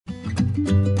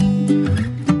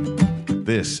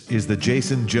This is The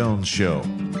Jason Jones Show,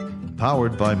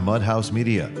 powered by Mudhouse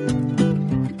Media.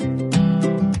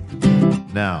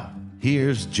 Now,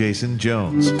 here's Jason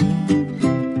Jones.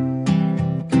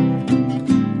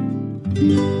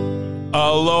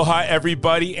 Aloha,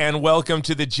 everybody, and welcome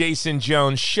to The Jason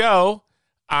Jones Show.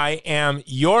 I am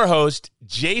your host,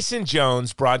 Jason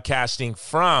Jones, broadcasting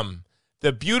from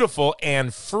the beautiful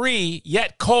and free,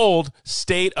 yet cold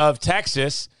state of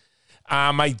Texas.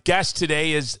 My guest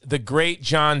today is the great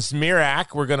John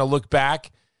Zmirak. We're going to look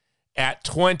back at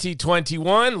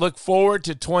 2021, look forward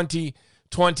to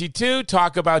 2022,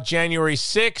 talk about January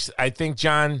 6th. I think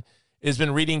John has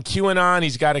been reading QAnon.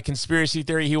 He's got a conspiracy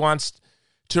theory he wants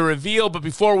to reveal. But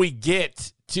before we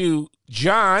get to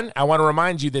John, I want to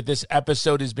remind you that this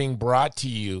episode is being brought to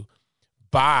you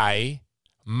by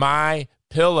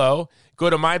MyPillow. Go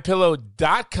to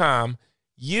mypillow.com.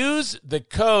 Use the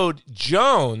code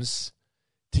Jones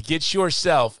to get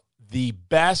yourself the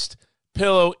best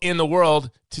pillow in the world.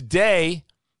 Today,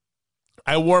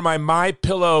 I wore my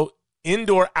MyPillow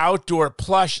indoor-outdoor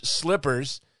plush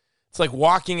slippers. It's like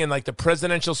walking in like the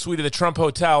presidential suite of the Trump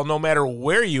Hotel, no matter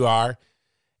where you are.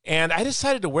 And I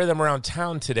decided to wear them around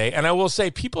town today. And I will say,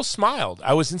 people smiled.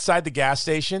 I was inside the gas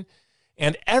station,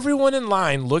 and everyone in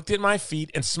line looked at my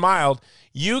feet and smiled.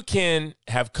 You can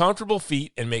have comfortable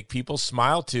feet and make people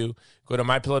smile too. Go to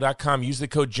mypillow.com. Use the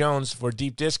code Jones for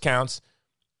deep discounts.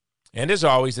 And as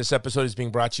always, this episode is being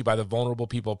brought to you by the Vulnerable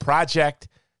People Project,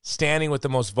 standing with the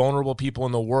most vulnerable people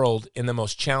in the world in the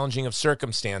most challenging of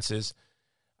circumstances.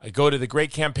 Go to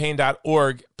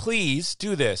thegreatcampaign.org. Please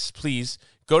do this. Please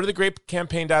go to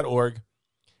thegreatcampaign.org.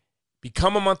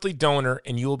 Become a monthly donor,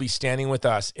 and you will be standing with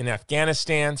us in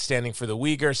Afghanistan, standing for the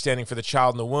Uyghur, standing for the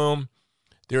child in the womb.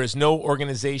 There is no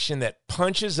organization that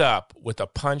punches up with a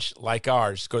punch like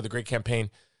ours. Go to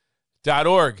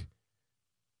thegreatcampaign.org.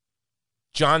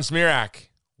 John Zmirak,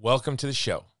 welcome to the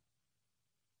show.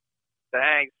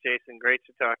 Thanks, Jason. Great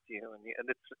to talk to you. And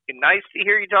it's nice to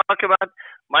hear you talk about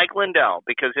Mike Lindell,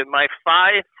 because in my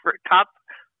top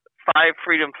five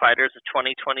freedom fighters of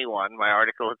 2021, my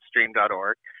article at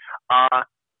stream.org,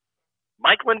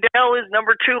 Mike Lindell is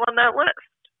number 2 on that list.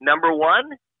 Number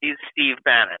 1 is Steve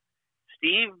Bannon.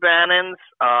 Steve Bannon's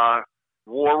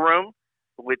War Room,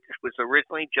 which was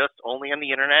originally just only on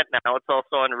the internet. Now it's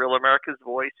also on Real America's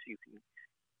Voice. You can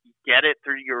get it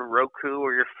through your Roku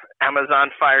or your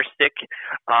Amazon Fire Stick.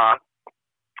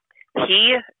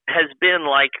 He has been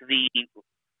like the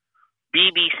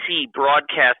BBC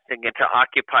broadcasting into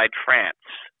occupied France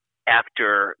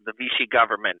after the Vichy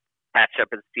government patched up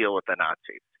its deal with the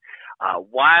Nazis.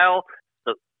 While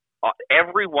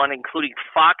everyone, including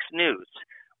Fox News,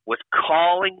 was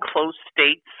calling close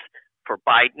states for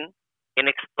Biden,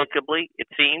 inexplicably, it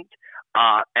seemed,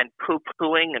 and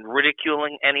poo-pooing and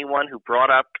ridiculing anyone who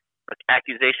brought up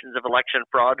accusations of election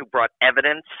fraud, who brought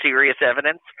evidence, serious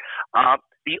evidence.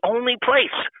 The only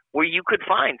place where you could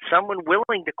find someone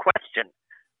willing to question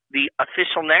the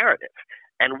official narrative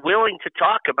and willing to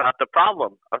talk about the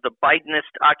problem of the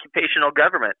Bidenist occupational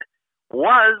government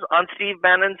was on Steve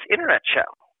Bannon's internet show.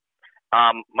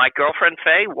 My girlfriend,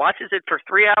 Faye, watches it for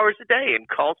 3 hours a day and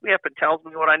calls me up and tells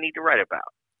me what I need to write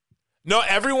about. No,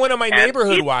 everyone in my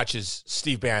neighborhood watches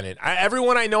Steve Bannon.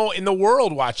 Everyone I know in the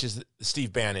world watches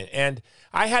Steve Bannon. And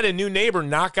I had a new neighbor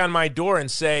knock on my door and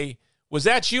say, "Was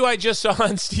that you I just saw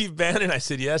on Steve Bannon?" I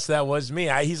said, "Yes, that was me."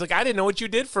 He's like, "I didn't know what you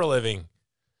did for a living.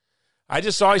 I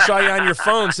saw you on your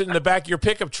phone sitting in the back of your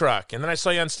pickup truck, and then I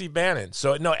saw you on Steve Bannon."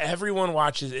 So, no, everyone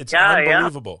watches. It's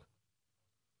unbelievable.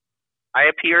 I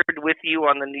appeared with you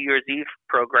on the New Year's Eve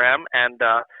program, and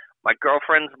my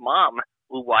girlfriend's mom,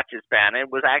 who watches Bannon,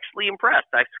 was actually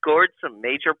impressed. I scored some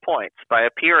major points by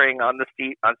appearing on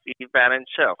Steve Bannon's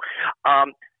show.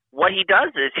 What he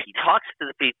does is he talks to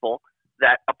the people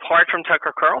that, apart from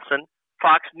Tucker Carlson,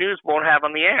 Fox News won't have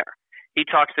on the air. He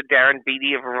talks to Darren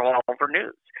Beattie of Revolver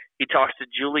News. He talks to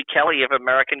Julie Kelly of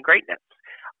American Greatness.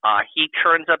 He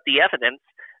turns up the evidence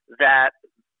that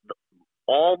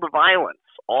all the violence,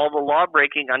 all the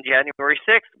law-breaking on January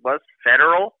 6th was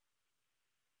federal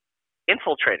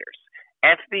infiltrators,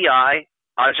 FBI,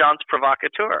 agents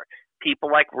provocateurs,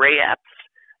 people like Ray Epps.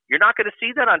 You're not going to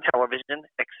see that on television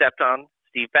except on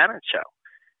Steve Bannon's show.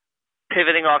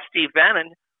 Pivoting off Steve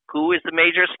Bannon, who is the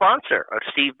major sponsor of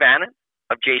Steve Bannon,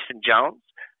 of Jason Jones,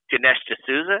 Dinesh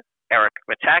D'Souza, Eric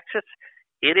Metaxas?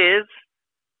 It is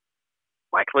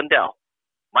Mike Lindell.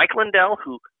 Mike Lindell,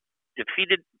 who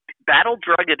battled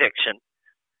drug addiction,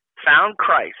 found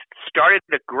Christ, started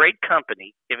a great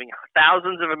company, giving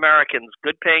thousands of Americans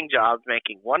good-paying jobs,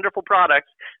 making wonderful products.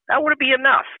 That would be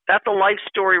enough. That's a life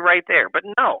story right there. But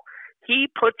no, he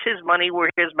puts his money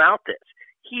where his mouth is.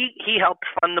 he helped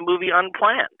fund the movie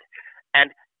Unplanned.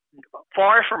 And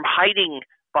far from hiding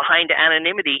behind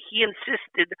anonymity, he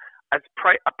insisted as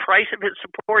a price of his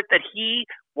support that he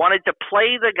wanted to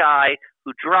play the guy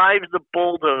who drives the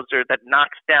bulldozer that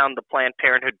knocks down the Planned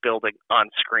Parenthood building on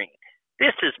screen.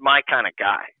 This is my kind of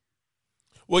guy.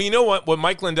 Well, you know what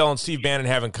Mike Lindell and Steve Bannon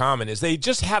have in common is they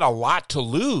just had a lot to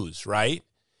lose, right?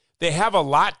 They have a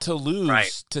lot to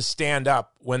lose to stand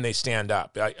up when they stand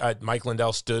up. Mike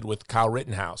Lindell stood with Kyle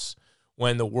Rittenhouse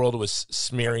when the world was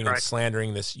smearing and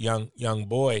slandering this young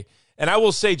boy. And I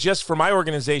will say, just for my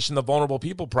organization, the Vulnerable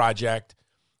People Project,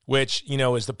 which, you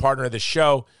know, is the partner of the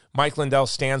show, Mike Lindell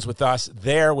stands with us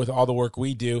there with all the work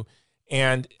we do.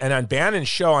 And on Bannon's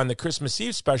show, on the Christmas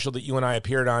Eve special that you and I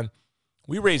appeared on,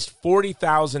 we raised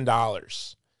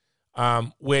 $40,000,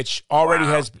 which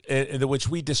already which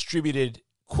we distributed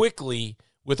quickly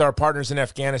with our partners in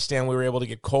Afghanistan. We were able to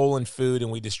get coal and food,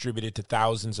 and we distributed to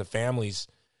thousands of families.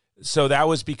 So that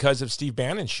was because of Steve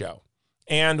Bannon's show.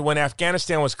 And when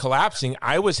Afghanistan was collapsing,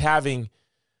 I was having,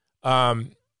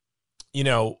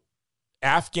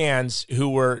 Afghans who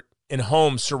were in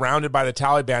homes surrounded by the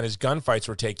Taliban as gunfights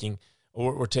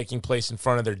were taking place in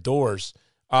front of their doors.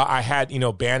 I had,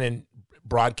 Bannon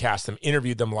broadcast them,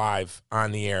 interviewed them live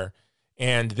on the air.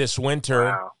 And this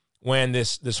winter, when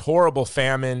this horrible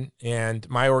famine and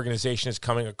my organization is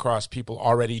coming across people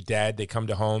already dead, they come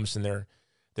to homes and they're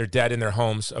dead in their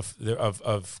homes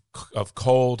of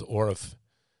cold or of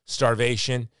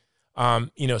starvation.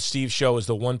 Steve's show is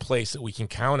the one place that we can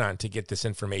count on to get this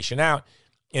information out.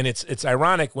 And it's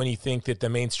ironic when you think that the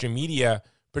mainstream media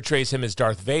portrays him as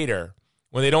Darth Vader,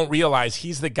 when they don't realize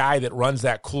he's the guy that runs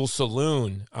that cool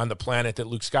saloon on the planet that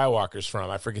Luke Skywalker's from.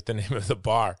 I forget the name of the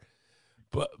bar.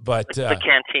 But the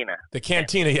Cantina. The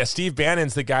Cantina, yeah. Steve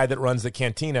Bannon's the guy that runs the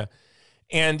Cantina.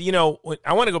 And,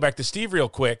 I want to go back to Steve real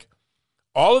quick.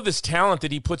 All of this talent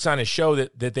that he puts on his show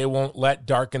that they won't let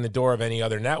darken the door of any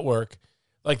other network,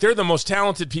 like they're the most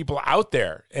talented people out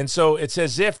there. And so it's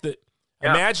as if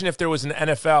imagine if there was an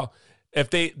NFL,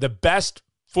 the best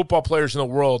football players in the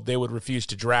world, they would refuse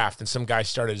to draft, and some guy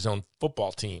started his own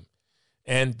football team.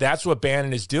 And that's what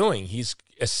Bannon is doing. He's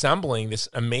assembling this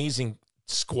amazing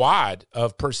squad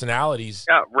of personalities.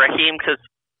 Yeah, Raheem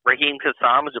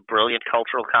Kassam is a brilliant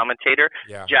cultural commentator.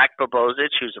 Yeah. Jack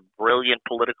Bobozic, who's a brilliant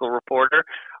political reporter.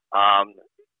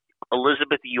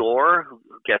 Elizabeth Yore, who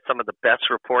gets some of the best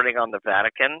reporting on the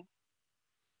Vatican.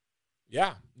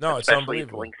 Yeah, no, it's especially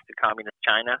unbelievable. Links to communist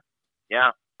China.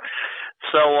 Yeah.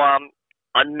 So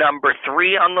on number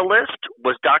 3 on the list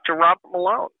was Dr. Robert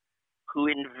Malone, who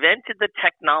invented the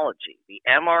technology, the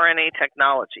mRNA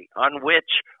technology, on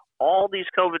which all these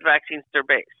COVID vaccines are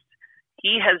based.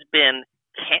 He has been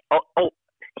canceled.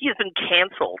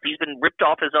 He's been ripped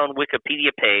off his own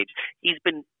Wikipedia page. He's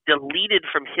been deleted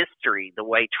from history the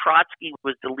way Trotsky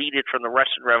was deleted from the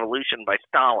Russian Revolution by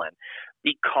Stalin,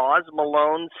 because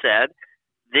Malone said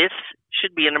this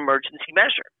should be an emergency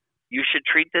measure. You should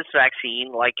treat this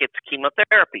vaccine like it's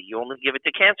chemotherapy. You only give it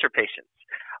to cancer patients.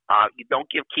 You don't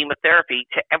give chemotherapy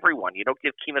to everyone. You don't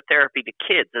give chemotherapy to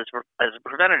kids as a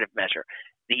preventative measure.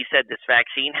 He said this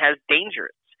vaccine has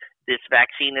dangers. This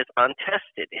vaccine is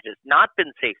untested. It has not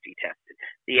been safety tested.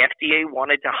 The FDA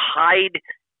wanted to hide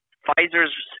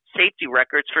Pfizer's safety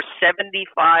records for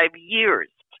 75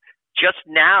 years. Just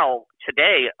now,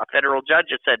 today, a federal judge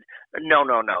has said, no,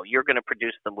 you're going to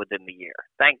produce them within the year.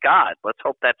 Thank God. Let's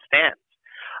hope that stands.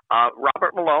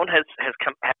 Robert Malone has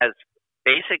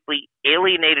basically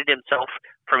alienated himself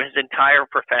from his entire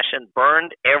profession,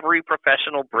 burned every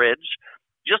professional bridge,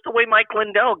 just the way Mike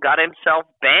Lindell got himself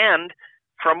banned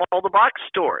from all the box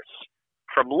stores,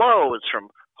 from Lowe's, from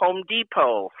Home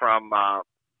Depot, from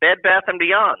Bed Bath &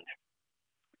 Beyond,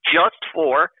 just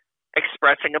for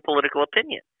expressing a political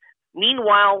opinion.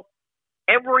 Meanwhile,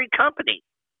 every company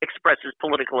expresses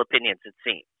political opinions, it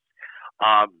seems.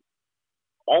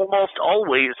 Almost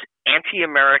always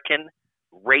anti-American,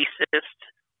 racist,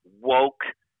 woke,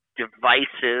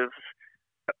 divisive,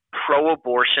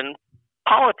 pro-abortion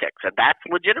politics. And that's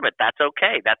legitimate. That's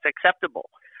okay. That's acceptable.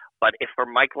 But if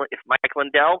Mike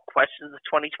Lindell questions the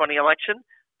 2020 election,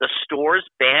 the stores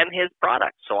ban his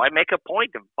products. So I make a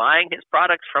point of buying his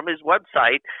products from his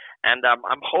website, and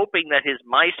I'm hoping that his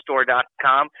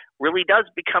mystore.com really does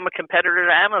become a competitor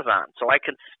to Amazon, so I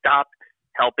can stop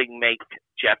helping make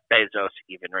Jeff Bezos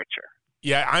even richer.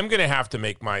 Yeah, I'm going to have to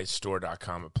make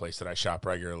mystore.com a place that I shop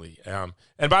regularly. And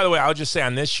by the way, I'll just say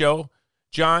on this show,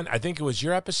 John, I think it was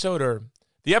your episode or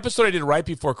the episode I did right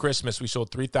before Christmas, we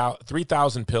sold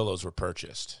 3,000 pillows were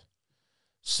purchased.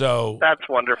 So that's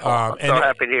wonderful. I'm so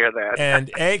happy to hear that. And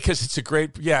because it's a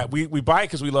great, we buy it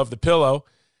because we love the pillow.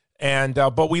 And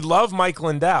but we love Mike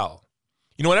Lindell.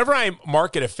 You know, whenever I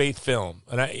market a faith film,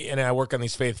 and I work on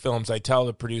these faith films, I tell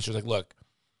the producers, like, look,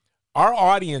 our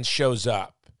audience shows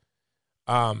up.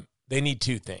 They need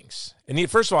two things.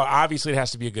 First of all, obviously it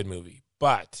has to be a good movie,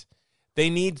 but they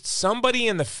need somebody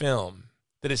in the film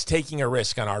that is taking a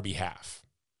risk on our behalf,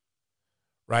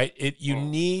 right? You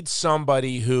need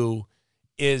somebody who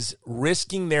is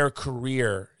risking their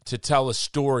career to tell a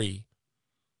story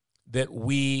that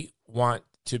we want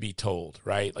to be told,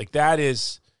 right? Like that,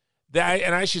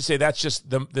 and I should say that's just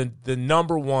the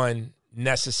number one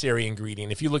necessary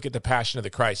ingredient. If you look at The Passion of the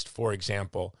Christ, for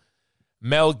example,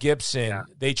 Mel Gibson,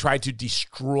 they tried to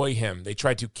destroy him. They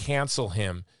tried to cancel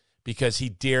him because he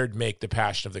dared make The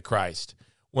Passion of the Christ.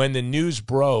 When the news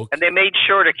broke, and they made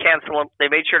sure to cancel him. They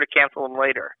made sure to cancel him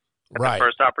later at the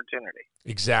first opportunity.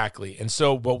 Exactly. And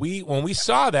so, but when we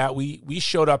saw that, we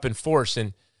showed up in force,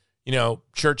 and you know,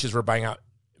 churches were buying out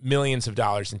millions of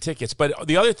dollars in tickets. But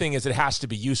the other thing is, it has to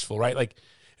be useful, right? Like,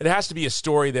 it has to be a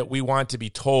story that we want to be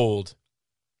told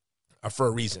for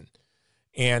a reason,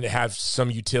 and have some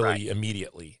utility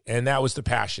immediately. And that was The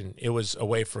Passion. It was a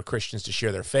way for Christians to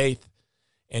share their faith,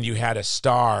 and you had a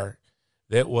star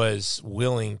that was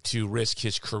willing to risk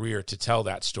his career to tell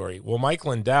that story. Well, Mike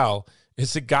Lindell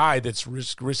is a guy that's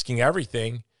risking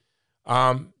everything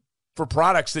for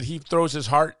products that he throws his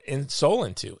heart and soul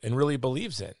into and really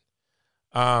believes in.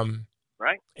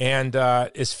 And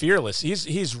is fearless. He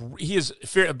is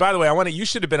fear. By the way, you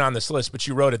should have been on this list, but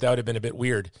you wrote it. That would have been a bit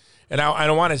weird. And I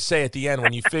don't want to say at the end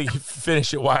when you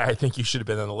finish it why I think you should have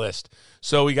been on the list.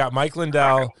 So we got Mike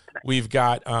Lindell. We've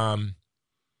got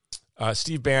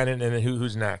Steve Bannon, and then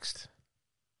who's next?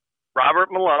 Robert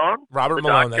Malone. Robert the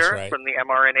Malone, doctor that's right. From the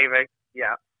mRNA.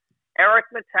 Yeah. Eric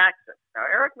Metaxas. Now,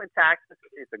 Eric Metaxas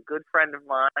is a good friend of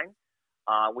mine.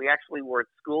 We actually were at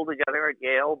school together at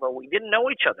Yale, but we didn't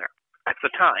know each other at the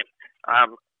time. I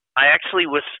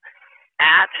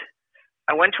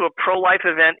went to a pro-life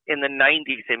event in the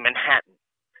 90s in Manhattan,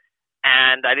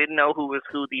 and I didn't know who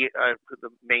the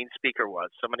main speaker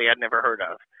was, somebody I'd never heard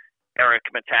of. Eric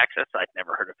Metaxas, I'd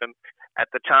never heard of him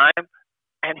at the time.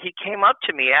 And he came up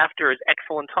to me after his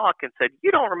excellent talk and said,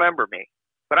 "You don't remember me,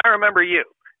 but I remember you.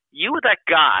 You were that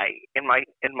guy in my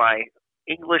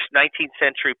English 19th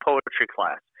century poetry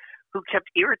class who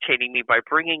kept irritating me by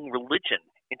bringing religion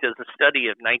into the study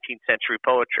of 19th century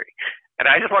poetry." And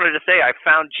I just wanted to say I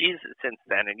found Jesus since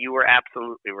then, and you were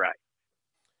absolutely right.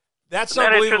 That's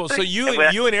unbelievable. So you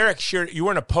and Eric you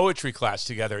were in a poetry class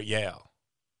together at Yale.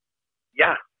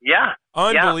 Yeah.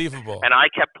 Unbelievable. Yeah. And I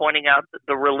kept pointing out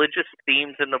the religious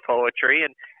themes in the poetry,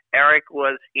 and Eric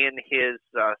was in his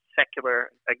secular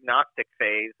agnostic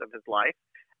phase of his life,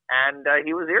 and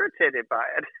he was irritated by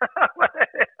it.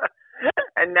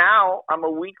 And now I'm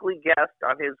a weekly guest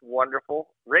on his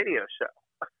wonderful radio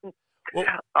show. Well,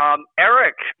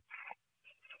 Eric,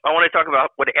 I want to talk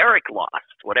about what Eric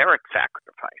lost, what Eric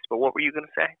sacrificed. But what were you going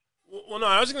to say? Well, no,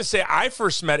 I was going to say I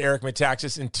first met Eric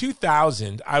Metaxas in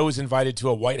 2000. I was invited to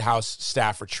a White House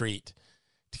staff retreat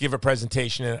to give a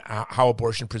presentation on how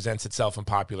abortion presents itself in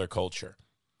popular culture.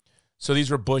 So these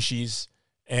were Bushies,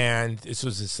 and this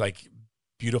was this like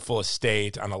beautiful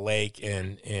estate on a lake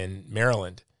in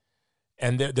Maryland.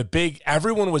 And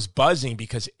everyone was buzzing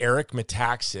because Eric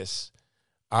Metaxas,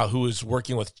 who was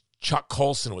working with Chuck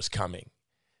Carlson, was coming.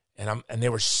 And they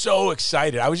were so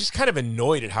excited. I was just kind of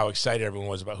annoyed at how excited everyone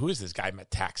was about who is this guy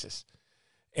Metaxas.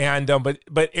 And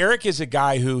but Eric is a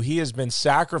guy who he has been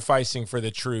sacrificing for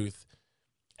the truth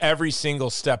every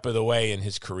single step of the way in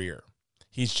his career.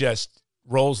 He's just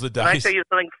rolls the dice. Can I tell you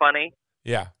something funny?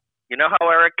 Yeah. You know how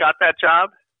Eric got that job?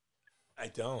 I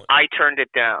don't. I turned it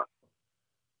down.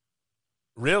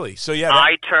 Really? So yeah.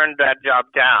 I turned that job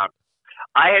down.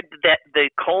 The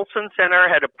Colson Center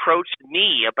had approached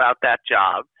me about that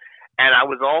job, and I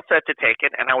was all set to take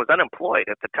it, and I was unemployed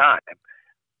at the time.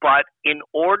 But in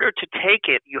order to take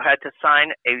it, you had to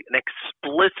sign an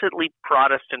explicitly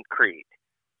Protestant creed.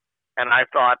 And I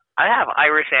thought, I have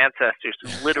Irish ancestors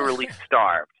who literally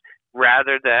starved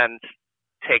rather than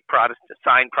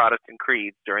sign Protestant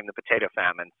creeds during the potato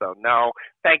famine. So no,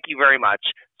 thank you very much.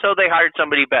 So they hired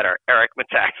somebody better, Eric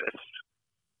Metaxas.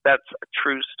 That's a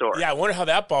true story. Yeah, I wonder how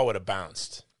that ball would have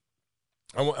bounced.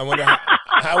 I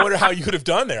wonder how you could have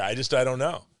done there. I don't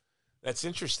know. That's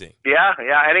interesting. Yeah.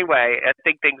 Anyway, I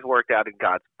think things worked out in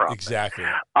God's providence. Exactly.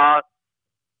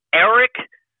 Eric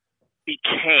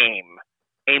became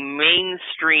a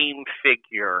mainstream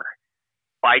figure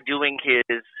by doing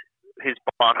his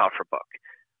Bonhoeffer book.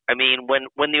 I mean,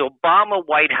 when the Obama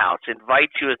White House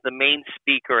invites you as the main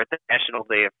speaker at the National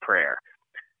Day of Prayer,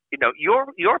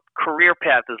 your career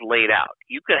path is laid out.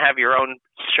 You could have your own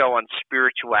show on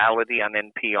spirituality on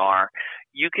NPR.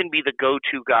 You can be the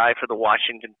go-to guy for the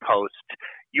Washington Post.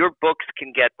 Your books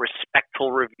can get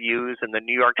respectful reviews in the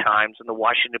New York Times and the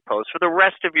Washington Post for the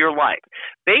rest of your life.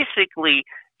 Basically,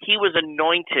 he was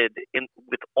anointed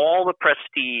with all the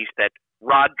prestige that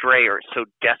Rod Dreher so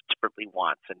desperately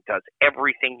wants and does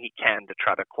everything he can to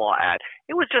try to claw at.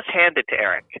 It was just handed to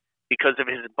Eric because of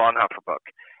his Bonhoeffer book.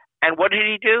 And what did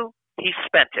he do? He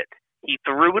spent it. He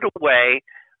threw it away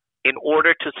in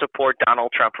order to support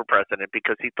Donald Trump for president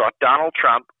because he thought Donald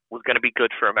Trump was going to be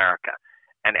good for America.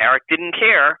 And Eric didn't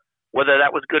care whether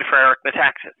that was good for Eric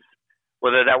Metaxas,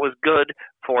 whether that was good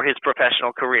for his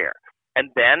professional career. And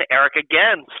then Eric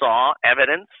again saw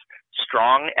evidence,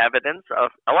 strong evidence of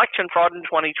election fraud in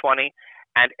 2020,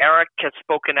 and Eric has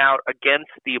spoken out against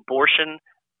the abortion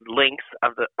links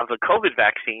of the COVID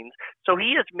vaccines. So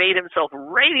he has made himself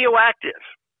radioactive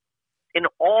in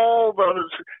all those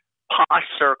posh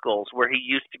circles where he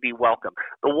used to be welcome.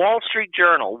 The Wall Street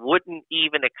Journal wouldn't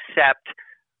even accept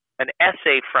an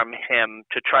essay from him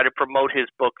to try to promote his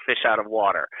book Fish Out of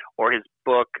Water or his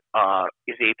book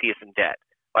Is Atheism Dead?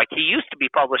 Like, he used to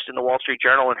be published in the Wall Street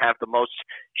Journal and have the most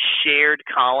shared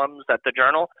columns at the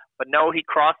Journal. But no, he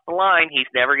crossed the line.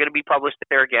 He's never going to be published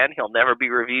there again. He'll never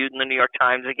be reviewed in the New York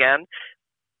Times again.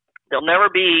 There'll never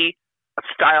be a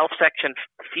style section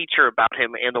feature about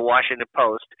him in the Washington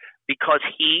Post because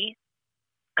he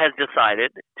has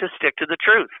decided to stick to the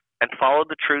truth and follow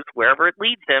the truth wherever it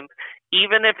leads him,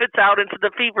 even if it's out into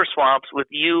the fever swamps with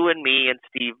you and me and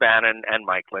Steve Bannon and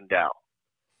Mike Lindell.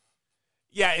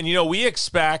 Yeah, and we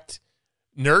expect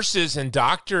nurses and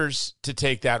doctors to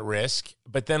take that risk,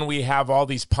 but then we have all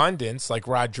these pundits like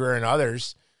Rod Dreher and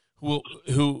others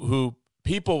who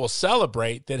people will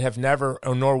celebrate that have never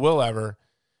or nor will ever,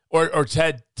 or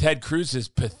Ted Cruz is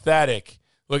pathetic.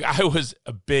 Look, I was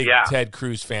a big Ted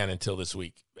Cruz fan until this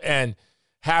week and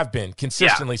have been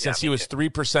consistently since he was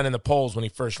 3% in the polls when he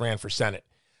first ran for Senate.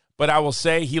 But I will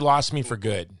say he lost me for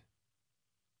good.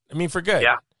 I mean, for good.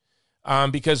 Yeah.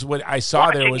 Because what I saw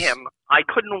Watching there was him, I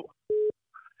couldn't.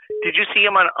 Did you see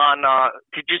him on?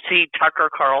 Did you see Tucker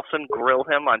Carlson grill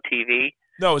him on TV?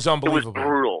 No, it was unbelievable. It was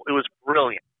brutal. It was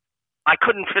brilliant. I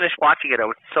couldn't finish watching it. I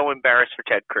was so embarrassed for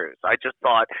Ted Cruz. I just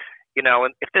thought,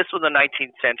 if this was the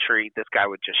 19th century, this guy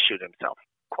would just shoot himself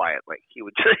quietly. He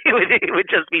would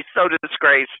just be so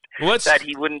disgraced that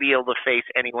he wouldn't be able to face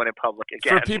anyone in public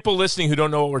again. For people listening who don't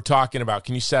know what we're talking about,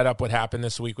 can you set up what happened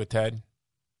this week with Ted?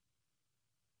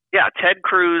 Yeah, Ted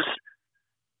Cruz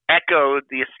echoed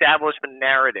the establishment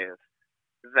narrative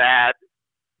that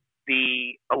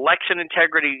the election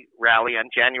integrity rally on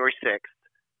January 6th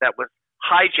that was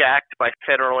hijacked by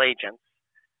federal agents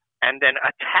and then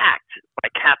attacked by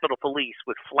Capitol Police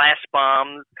with flash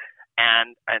bombs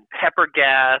and pepper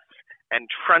gas and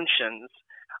truncheons,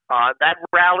 that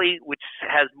rally, which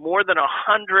has more than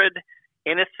 100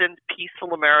 innocent,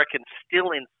 peaceful Americans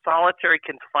still in solitary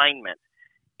confinement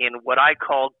in what I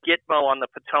call Gitmo on the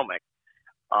Potomac,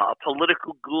 a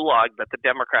political gulag that the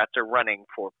Democrats are running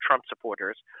for Trump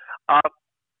supporters.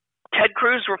 Ted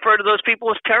Cruz referred to those people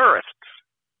as terrorists.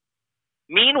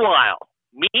 Meanwhile,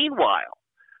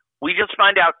 we just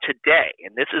find out today,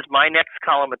 and this is my next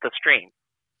column at the Stream,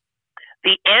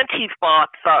 the Antifa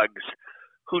thugs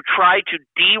who tried to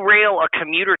derail a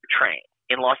commuter train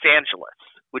in Los Angeles,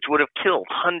 which would have killed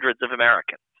hundreds of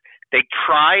Americans. They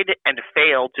tried and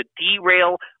failed to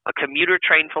derail a commuter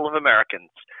train full of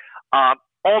Americans.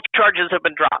 All charges have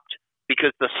been dropped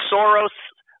because the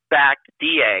Soros-backed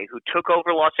DA who took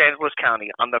over Los Angeles County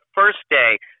on the first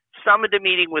day summoned a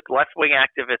meeting with left-wing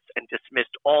activists and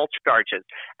dismissed all charges.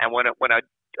 And when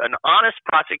an honest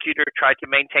prosecutor tried to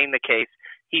maintain the case,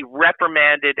 he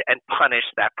reprimanded and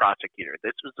punished that prosecutor.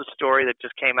 This was the story that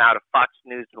just came out of Fox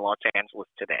News in Los Angeles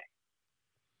today.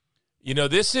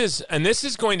 This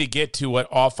is going to get to what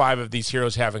all five of these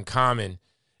heroes have in common,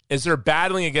 is they're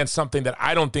battling against something that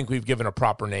I don't think we've given a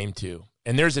proper name to.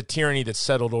 And there's a tyranny that's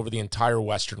settled over the entire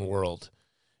Western world.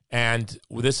 And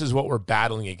this is what we're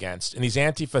battling against. And these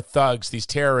Antifa thugs, these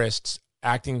terrorists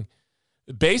acting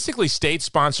basically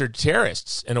state-sponsored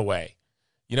terrorists in a way,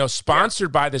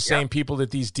 sponsored by the same people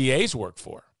that these DAs work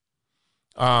for.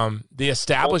 The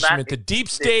establishment, the deep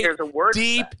state,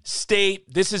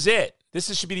 this is it.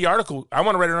 This should be the article. I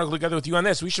want to write an article together with you on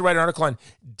this. We should write an article on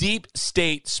deep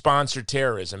state-sponsored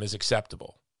terrorism is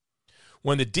acceptable.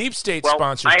 When the deep state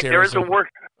sponsors terrorism. There is a word.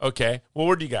 Okay. What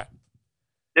word do you got?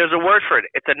 There's a word for it.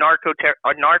 It's a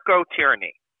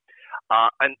narco-tyranny.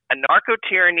 A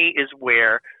narco-tyranny is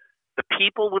where the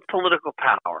people with political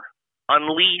power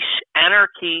unleash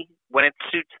anarchy when it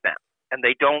suits them. and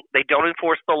they don't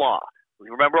enforce the law.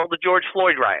 Remember all the George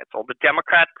Floyd riots, all the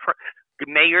Democrat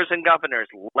mayors and governors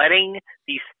letting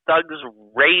these thugs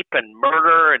rape and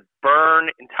murder and burn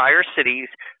entire cities.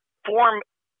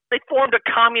 They formed a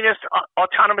communist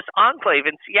autonomous enclave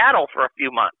in Seattle for a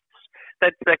few months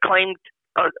that claimed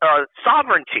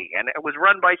sovereignty, and it was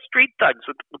run by street thugs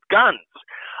with guns.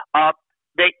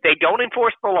 They don't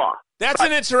enforce the law. That's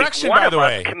an insurrection, by the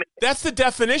way. That's the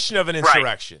definition of an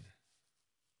insurrection.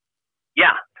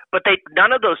 Right. Yeah, but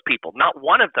none of those people, not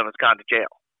one of them, has gone to jail.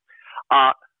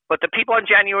 But the people on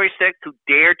January 6th who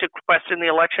dared to question the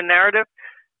election narrative,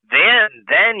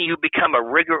 then you become a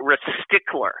rigorous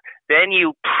stickler. Then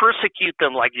you persecute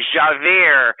them like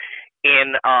Javert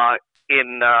in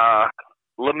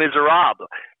Les Miserables.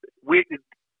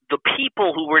 The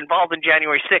people who were involved in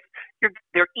January 6th,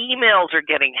 their emails are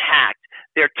getting hacked.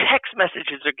 Their text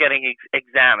messages are getting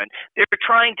examined. They're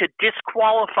trying to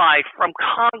disqualify from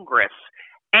Congress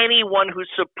anyone who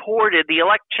supported the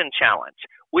election challenge,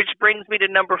 which brings me to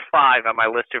number 5 on my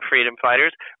list of freedom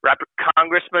fighters,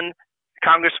 Congressman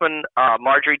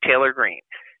Marjorie Taylor Greene.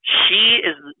 She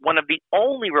is one of the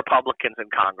only Republicans in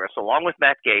Congress, along with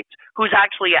Matt Gaetz, who's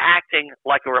actually acting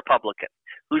like a Republican,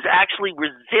 who's actually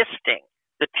resisting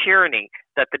the tyranny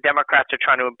that the Democrats are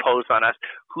trying to impose on us,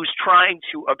 who's trying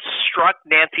to obstruct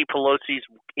Nancy Pelosi's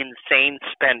insane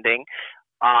spending.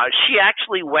 She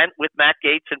actually went with Matt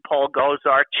Gaetz and Paul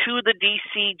Gosar to the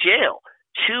D.C. jail,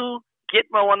 to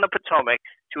Gitmo on the Potomac,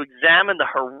 to examine the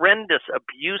horrendous,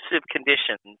 abusive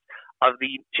conditions of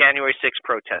the January 6th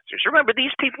protesters. Remember,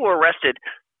 these people were arrested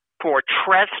for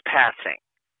trespassing,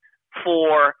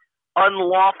 for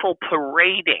unlawful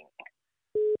parading,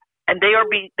 and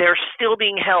they're still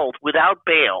being held without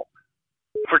bail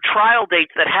for trial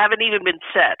dates that haven't even been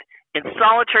set, in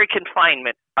solitary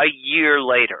confinement a year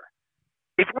later.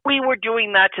 If we were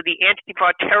doing that to the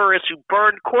Antifa terrorists who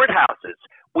burned courthouses,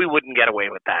 we wouldn't get away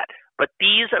with that. But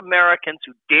these Americans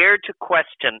who dared to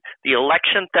question the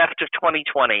election theft of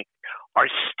 2020 are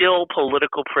still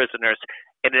political prisoners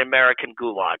in an American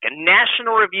gulag. And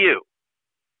National Review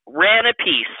ran a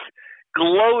piece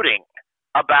gloating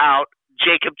about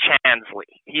Jacob Chansley.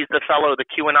 He's the fellow, the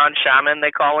QAnon shaman,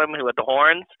 they call him, who had the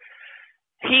horns.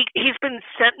 He's been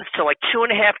sentenced to like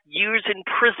 2.5 years in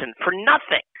prison for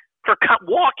nothing, for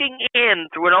walking in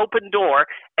through an open door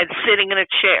and sitting in a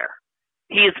chair.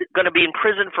 He is going to be in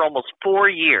prison for almost 4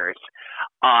 years,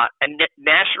 and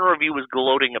National Review was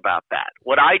gloating about that.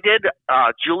 What I did,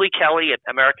 Julie Kelly at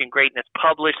American Greatness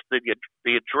published the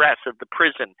address of the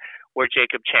prison where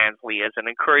Jacob Chansley is and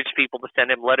encouraged people to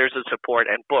send him letters of support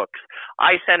and books.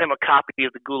 I sent him a copy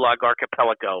of the Gulag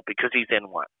Archipelago because he's in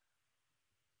one.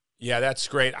 Yeah, that's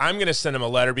great. I'm going to send him a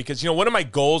letter because, one of my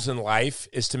goals in life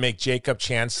is to make Jacob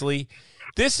Chansley.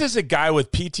 This is a guy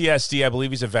with PTSD. I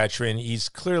believe he's a veteran. He's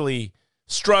clearly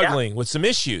struggling with some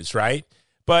issues, right?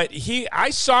 But I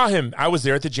saw him. I was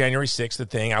there at the January 6th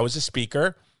thing. I was a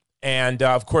speaker. And,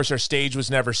 of course, our stage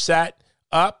was never set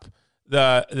up.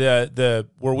 The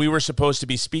where we were supposed to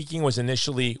be speaking was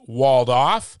initially walled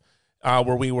off,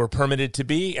 where we were permitted to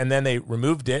be, and then they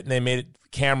removed it, and they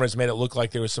cameras made it look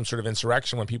like there was some sort of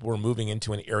insurrection when people were moving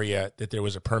into an area that there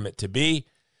was a permit to be.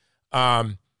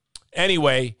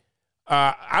 Anyway,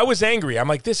 I was angry. I'm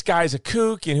like, this guy's a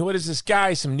kook, and what is this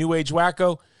guy? Some new age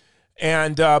wacko.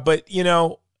 And but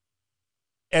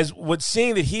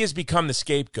seeing that he has become the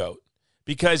scapegoat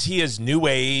because he is new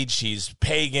age, he's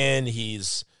pagan,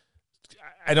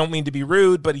 I don't mean to be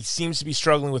rude, but he seems to be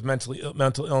struggling with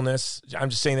mental illness.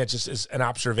 I'm just saying that just as an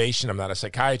observation. I'm not a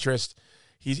psychiatrist.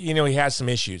 He has some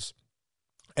issues.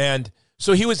 And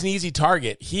so he was an easy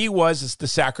target. He was the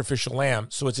sacrificial lamb.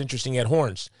 So it's interesting he had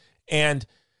horns. And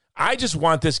I just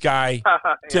want this guy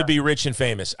to be rich and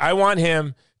famous. I want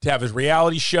him to have his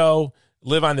reality show,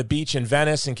 live on the beach in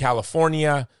Venice in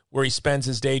California, where he spends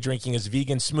his day drinking his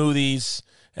vegan smoothies.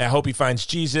 And I hope he finds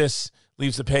Jesus,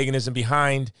 leaves the paganism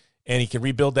behind, and he can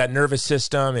rebuild that nervous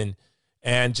system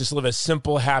and just live a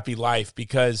simple, happy life,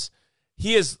 because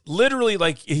he is literally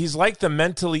he's like the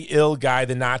mentally ill guy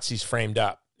the Nazis framed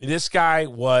up. This guy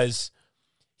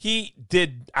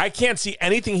I can't see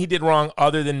anything he did wrong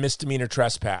other than misdemeanor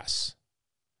trespass.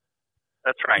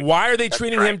 That's right. Why are they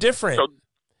treating him different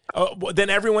than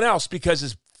everyone else? Because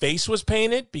his face was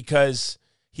painted? Because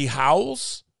he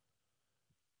howls?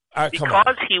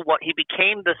 Because he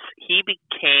became the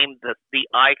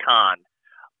icon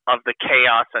of the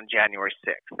chaos on January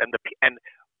 6th, and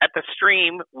at the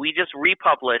stream we just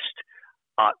republished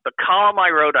the column I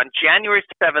wrote on January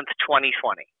 7th,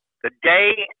 2020, the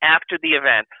day after the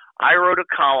event. I wrote a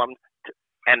column,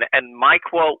 and my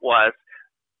quote was,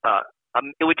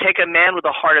 It would take a man with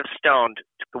a heart of stone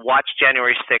to watch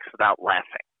January 6th without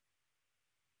laughing.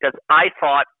 Because I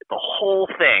thought the whole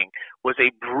thing was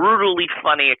a brutally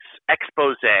funny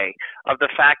expose of the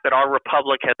fact that our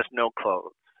republic has no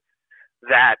clothes,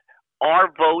 that our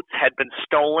votes had been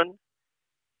stolen,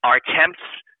 our attempts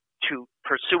to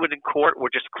pursue it in court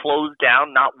were just closed down.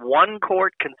 Not one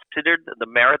court considered the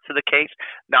merits of the case.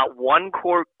 Not one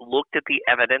court looked at the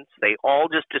evidence. They all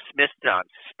just dismissed it on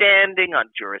standing, on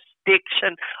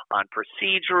jurisdiction, on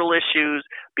procedural issues,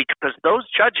 because those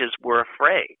judges were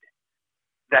afraid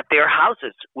that their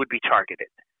houses would be targeted,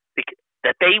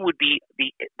 that they would be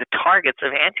the targets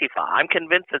of Antifa. I'm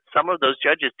convinced that some of those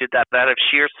judges did that out of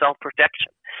sheer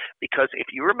self-protection. Because if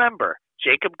you remember,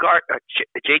 Jake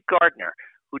Gardner,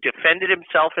 who defended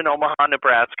himself in Omaha,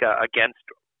 Nebraska against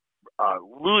a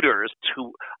looter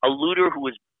who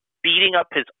was beating up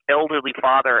his elderly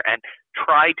father and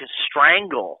tried to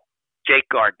strangle Jake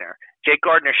Gardner. Jake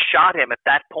Gardner shot him at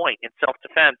that point in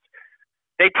self-defense.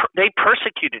 They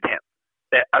persecuted him.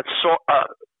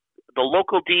 The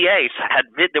local DA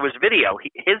there was video.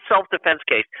 His self-defense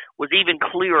case was even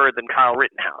clearer than Kyle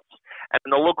Rittenhouse.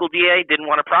 And the local DA didn't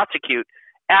want to prosecute.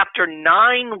 After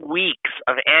 9 weeks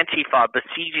of Antifa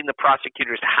besieging the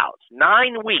prosecutor's house,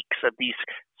 9 weeks of these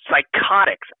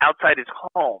psychotics outside his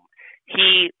home,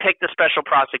 he picked a special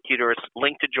prosecutor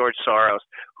linked to George Soros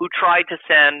who tried to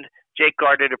send Jake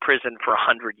Gardner to prison for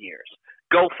 100 years.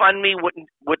 GoFundMe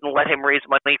wouldn't let him raise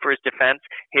money for his defense.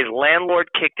 His landlord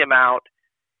kicked him out.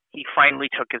 He finally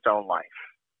took his own life.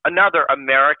 Another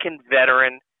American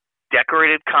veteran,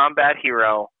 decorated combat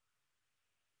hero,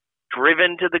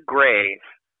 driven to the grave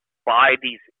by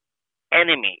these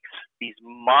enemies, these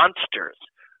monsters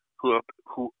who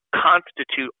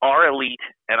constitute our elite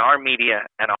and our media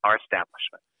and our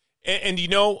establishment. And you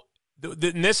know,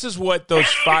 and this is what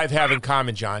those five have in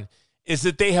common, John, is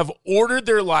that they have ordered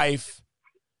their life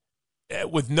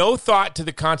with no thought to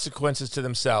the consequences to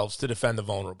themselves to defend the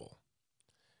vulnerable.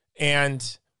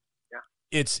 And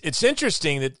it's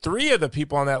interesting that 3 of the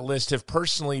people on that list have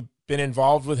personally been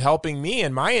involved with helping me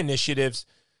in my initiatives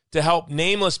to help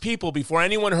nameless people before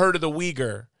anyone heard of the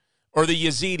Uyghur or the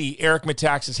Yazidi. Eric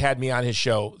Metaxas had me on his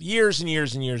show years and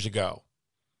years and years ago.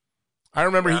 I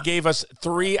remember he gave us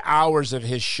 3 hours of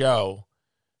his show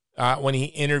when he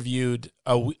interviewed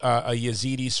a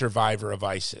Yazidi survivor of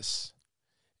ISIS.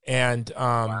 And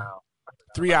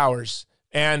 3 hours.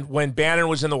 And when Bannon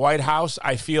was in the White House,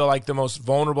 I feel like the most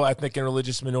vulnerable ethnic and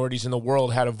religious minorities in the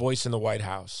world had a voice in the White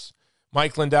House.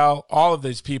 Mike Lindell, all of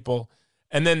these people.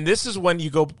 And then this is when you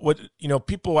go,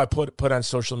 people I put on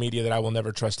social media that I will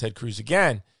never trust Ted Cruz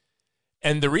again.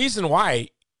 And the reason why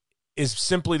is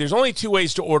simply there's only 2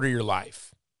 ways to order your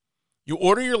life. You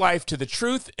order your life to the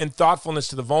truth and thoughtfulness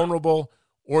to the vulnerable,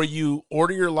 or you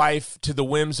order your life to the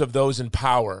whims of those in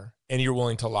power and you're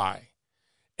willing to lie.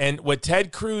 And what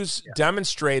Ted Cruz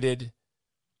demonstrated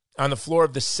on the floor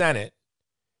of the Senate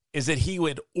is that he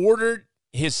would order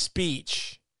his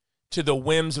speech to the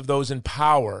whims of those in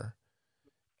power,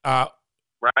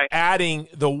 adding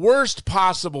the worst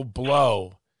possible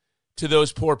blow to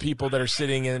those poor people that are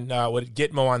sitting in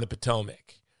Gitmo on the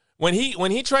Potomac. When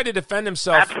he tried to defend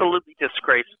himself, absolutely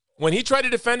disgraceful. When he tried to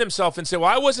defend himself and say, "Well,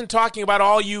 I wasn't talking about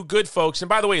all you good folks," and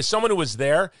by the way, as someone who was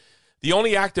there, the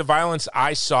only act of violence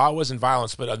I saw wasn't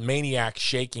violence, but a maniac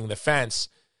shaking the fence.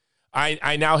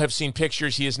 I now have seen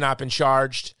pictures. He has not been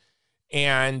charged,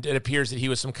 and it appears that he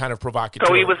was some kind of provocateur.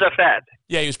 So he was a Fed.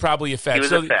 Yeah, he was probably a Fed. He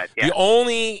was a Fed, yeah. The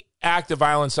only act of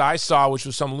violence I saw, which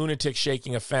was some lunatic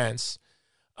shaking a fence,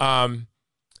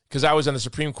 because I was on the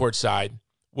Supreme Court side,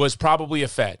 was probably a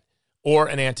Fed or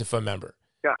an Antifa member.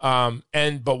 Yeah.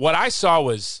 But what I saw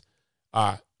was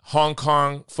Hong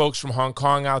Kong, folks from Hong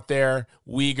Kong out there,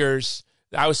 Uyghurs.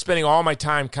 I was spending all my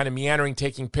time kind of meandering,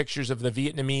 taking pictures of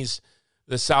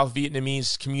the South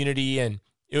Vietnamese community, and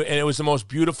it was the most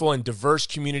beautiful and diverse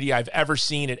community I've ever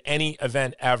seen at any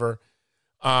event ever.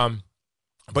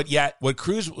 But yet, what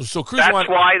Cruz That's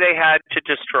why they had to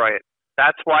destroy it.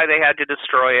 That's why they had to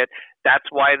destroy it. That's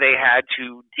why they had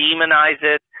to demonize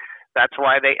it. That's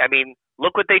why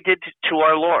look what they did to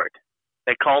our Lord.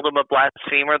 They called him a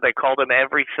blasphemer. They called him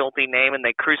every filthy name, and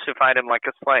they crucified him like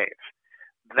a slave.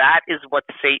 That is what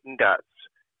Satan does.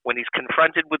 When he's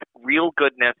confronted with real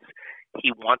goodness,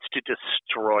 he wants to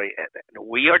destroy it. And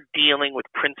we are dealing with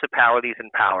principalities and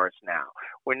powers now.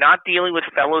 We're not dealing with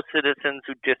fellow citizens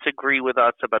who disagree with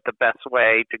us about the best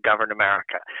way to govern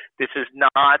America. This is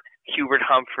not Hubert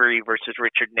Humphrey versus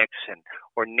Richard Nixon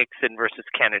or Nixon versus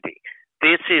Kennedy.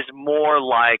 This is more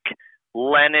like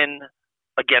Lenin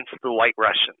against the White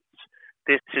Russians.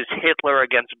 This is Hitler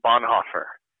against Bonhoeffer.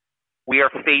 we are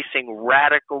facing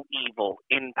radical evil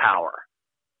in power.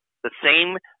 The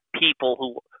same people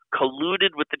who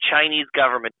colluded with the Chinese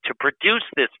government to produce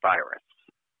this virus.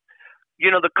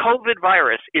 The COVID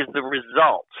virus is the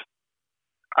result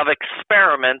of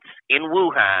experiments in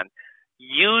Wuhan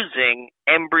using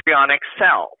embryonic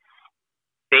cells.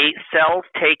 Cells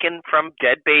taken from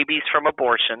dead babies from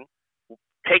abortion,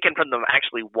 taken from them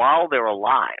actually while they're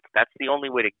alive. That's the only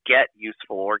way to get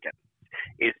useful organs,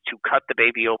 is to cut the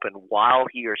baby open while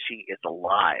he or she is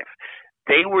alive.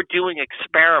 They were doing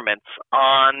experiments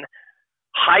on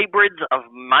hybrids of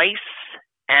mice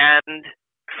and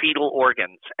fetal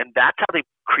organs, and that's how they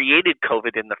created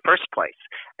COVID in the first place.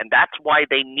 And that's why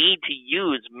they need to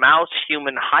use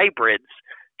mouse-human hybrids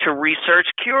to research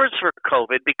cures for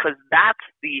COVID, because that's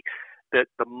the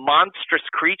monstrous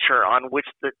creature on which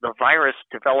the virus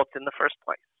developed in the first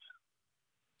place.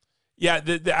 Yeah,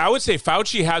 I would say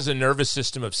Fauci has a nervous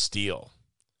system of steel.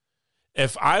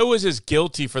 If I was as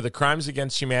guilty for the crimes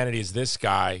against humanity as this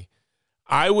guy,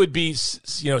 I would be,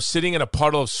 sitting in a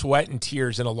puddle of sweat and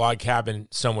tears in a log cabin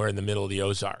somewhere in the middle of the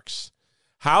Ozarks.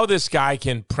 How this guy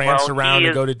can prance around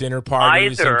and go to dinner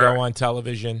parties and go on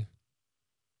television.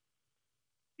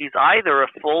 He's either a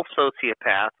full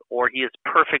sociopath or he is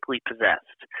perfectly possessed.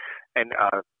 And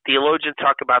theologians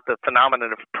talk about the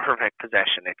phenomenon of perfect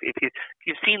possession. If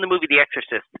you've seen the movie The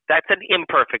Exorcist, that's an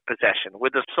imperfect possession, where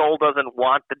the soul doesn't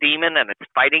want the demon and it's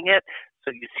fighting it.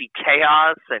 So you see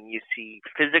chaos and you see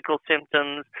physical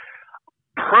symptoms.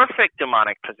 Perfect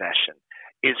demonic possession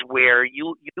is where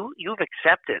you've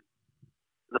accepted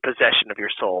the possession of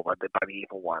your soul by the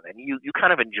evil one, and you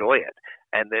kind of enjoy it.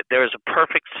 And that there's a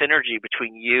perfect synergy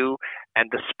between you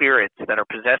and the spirits that are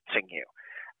possessing you.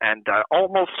 And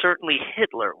almost certainly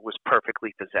Hitler was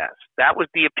perfectly possessed. That was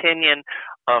the opinion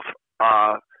of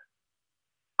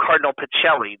Cardinal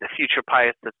Pacelli, the future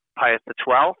Pius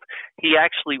XII. He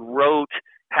actually wrote,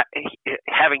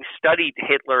 having studied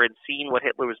Hitler and seen what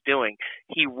Hitler was doing,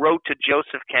 he wrote to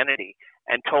Joseph Kennedy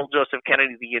and told Joseph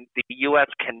Kennedy the U.S.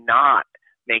 cannot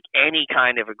make any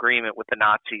kind of agreement with the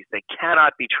Nazis. They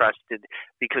cannot be trusted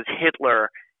because Hitler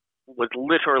was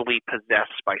literally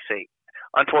possessed by Satan.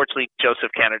 Unfortunately, Joseph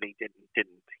Kennedy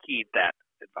didn't heed that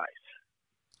advice.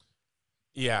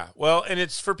 Yeah, well, and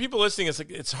it's for people listening.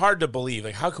 It's hard to believe.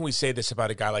 Like, how can we say this about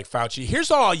a guy like Fauci?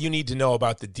 Here's all you need to know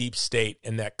about the deep state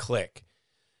and that clique.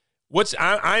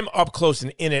 I'm up close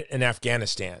and in it in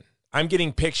Afghanistan. I'm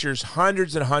getting pictures,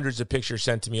 hundreds and hundreds of pictures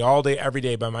sent to me all day, every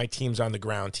day by my teams on the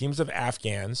ground, teams of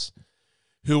Afghans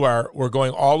we're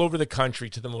going all over the country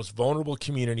to the most vulnerable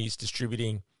communities,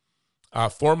 distributing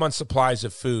 4-month supplies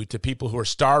of food to people who are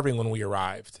starving when we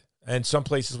arrived. And some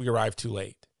places we arrived too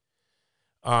late.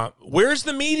 Where's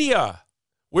the media?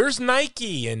 Where's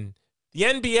Nike and the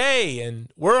NBA?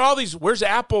 And where's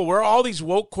Apple? Where are all these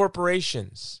woke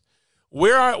corporations?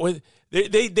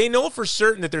 They know for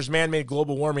certain that there's man-made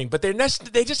global warming, but they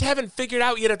just haven't figured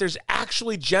out yet if there's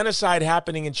actually genocide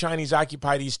happening in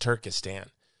Chinese-occupied East Turkestan.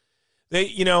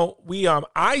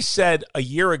 I said a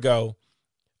year ago,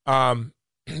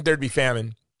 there'd be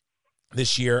famine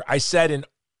this year. I said in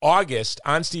August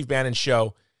on Steve Bannon's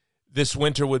show, this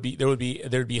winter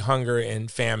there'd be hunger and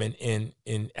famine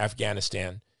in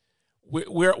Afghanistan.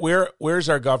 Where's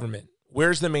our government?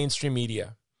 Where's the mainstream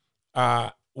media?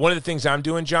 One of the things I'm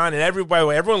doing, John, and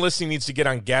everyone listening needs to get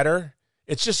on Getter.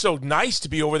 It's just so nice to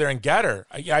be over there on Getter.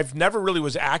 I've never really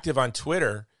was active on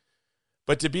Twitter,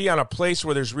 but to be on a place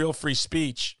where there's real free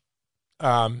speech.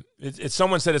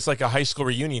 Someone said it's like a high school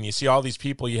reunion. You see all these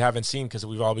people you haven't seen because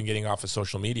we've all been getting off of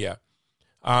social media.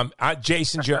 At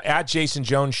Jason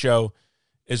Jones Show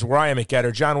is where I am at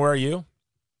Getter. John, where are you?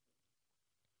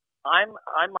 I'm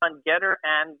on Getter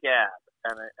and Gab,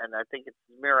 and I think it's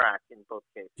Zmirak in both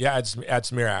cases. Yeah, it's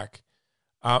Zmirak.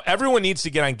 Everyone needs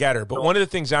to get on Getter, but one of the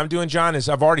things I'm doing, John, is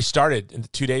I've already started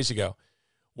 2 days ago.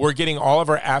 We're getting all of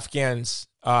our Afghans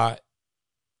that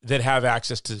have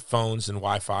access to phones and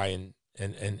Wi-Fi and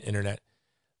internet.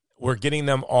 We're getting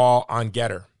them all on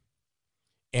Getter.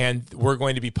 And we're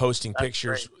going to be posting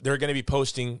pictures. Great. They're going to be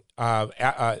posting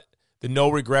the no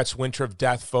regrets winter of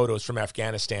death photos from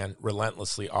Afghanistan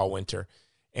relentlessly all winter.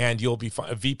 And you'll be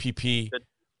VPP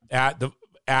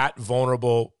at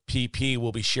vulnerable PP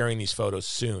will be sharing these photos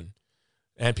soon.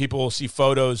 And people will see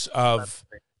photos of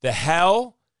the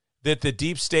hell that the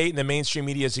deep state and the mainstream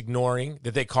media is ignoring,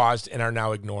 that they caused and are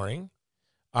now ignoring.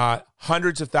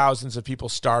 Hundreds of thousands of people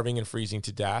starving and freezing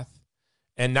to death.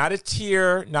 And not a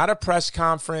tear, not a press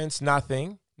conference,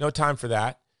 nothing. No time for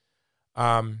that.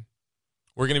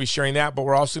 We're going to be sharing that, but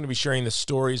we're also going to be sharing the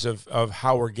stories of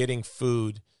how we're getting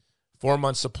food,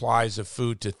 4-month supplies of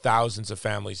food to thousands of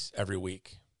families every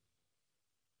week.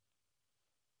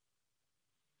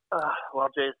 Well,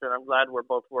 Jason, I'm glad we're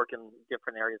both working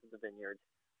different areas of the vineyard.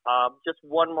 Just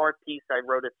one more piece I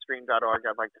wrote at stream.org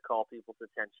I'd like to call people's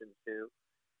attention to.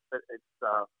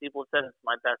 People said it's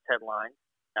my best headline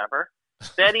ever.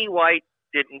 Betty White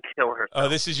didn't kill herself. Oh,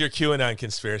 this is your QAnon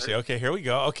conspiracy. Okay, here we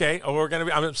go. Okay,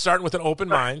 I'm starting with an open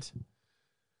mind.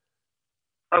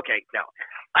 Okay, no.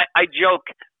 I joke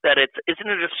that isn't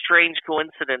it a strange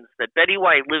coincidence that Betty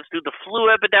White lives through the flu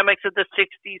epidemics of the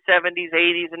 60s, 70s,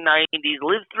 80s, and 90s,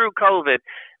 lives through COVID,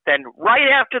 then right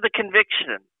after the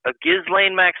conviction of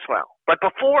Ghislaine Maxwell, but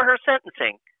before her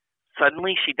sentencing,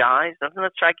 suddenly she dies? Doesn't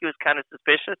that strike you as kind of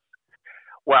suspicious?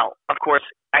 Well, of course,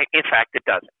 in fact, it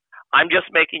doesn't. I'm just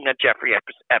making a Jeffrey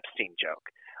Epstein joke,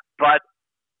 but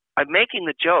I'm making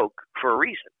the joke for a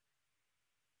reason.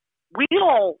 We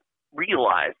all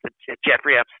realize that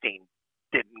Jeffrey Epstein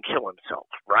didn't kill himself,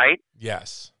 right?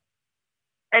 Yes.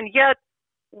 And yet,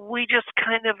 we just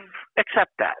kind of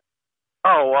accept that.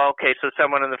 Oh, well, okay, so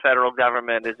someone in the federal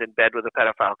government is in bed with a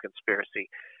pedophile conspiracy.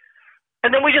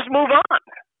 And then we just move on.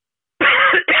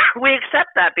 We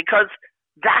accept that because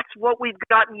that's what we've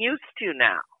gotten used to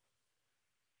now.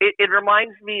 It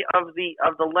reminds me of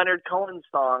the Leonard Cohen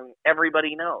song,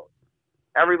 Everybody Knows.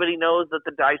 Everybody knows that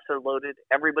the dice are loaded.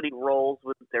 Everybody rolls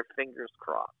with their fingers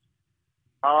crossed.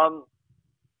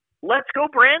 Let's go,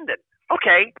 Brandon.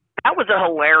 Okay, that was a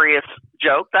hilarious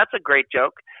joke. That's a great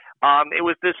joke. It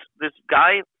was this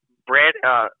guy,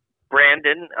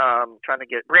 Brandon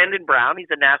Brown. He's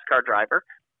a NASCAR driver.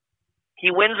 He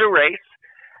wins a race,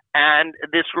 and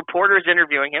this reporter is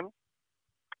interviewing him.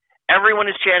 Everyone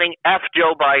is chanting F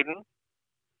Joe Biden,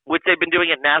 which they've been doing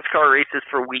at NASCAR races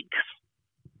for weeks,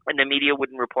 and the media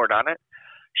wouldn't report on it.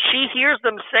 She hears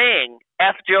them saying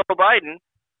F Joe Biden,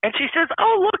 and she says,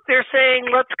 oh, look, they're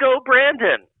saying, let's go,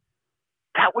 Brandon.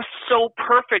 That was so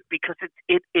perfect because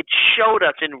it showed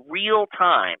us in real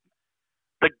time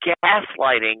the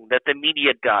gaslighting that the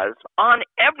media does on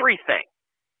everything.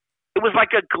 It was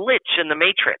like a glitch in the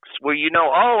Matrix where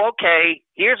oh, okay,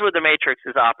 here's where the Matrix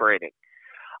is operating.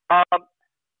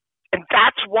 And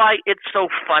that's why it's so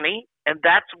funny, and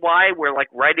that's why we're like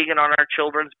writing it on our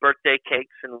children's birthday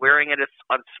cakes and wearing it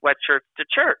on sweatshirts to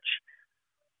church.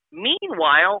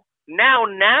 Meanwhile, now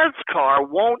NASCAR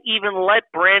won't even let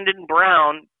Brandon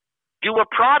Brown do a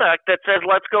product that says,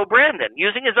 let's go Brandon,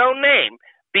 using his own name,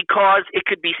 because it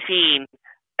could be seen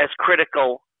as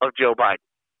critical of Joe Biden.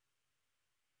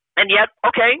 And yet,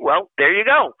 okay, well, there you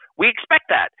go. We expect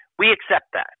that. We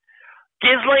accept that.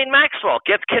 Ghislaine Maxwell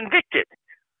gets convicted.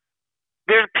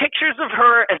 There are pictures of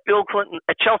her at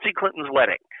Chelsea Clinton's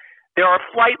wedding. There are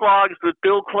flight logs with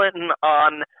Bill Clinton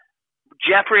on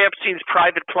Jeffrey Epstein's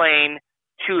private plane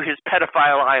to his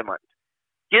pedophile island.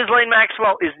 Ghislaine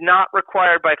Maxwell is not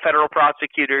required by federal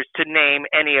prosecutors to name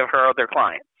any of her other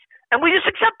clients. And we just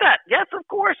accept that. Yes, of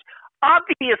course.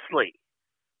 Obviously.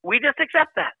 We just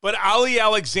accept that. But Ali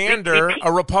Alexander,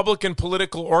 a Republican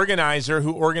political organizer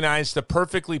who organized a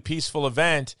perfectly peaceful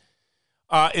event,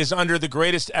 is under the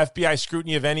greatest FBI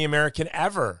scrutiny of any American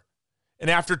ever. And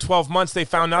after 12 months, they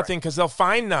found nothing because they'll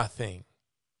find nothing.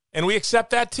 And we accept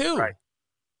that too. Right.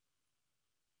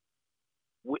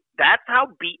 That's how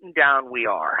beaten down we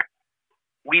are.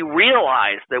 We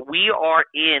realize that we are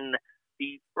in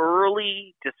the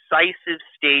early decisive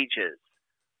stages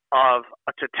of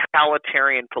a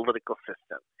totalitarian political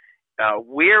system.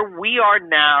 Where we are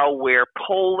now, where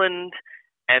Poland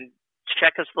and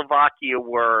Czechoslovakia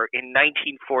were in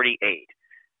 1948,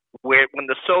 when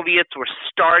the Soviets were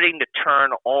starting to turn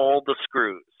all the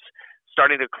screws,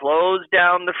 starting to close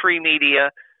down the free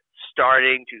media,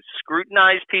 starting to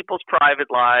scrutinize people's private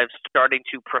lives, starting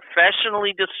to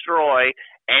professionally destroy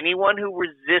anyone who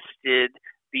resisted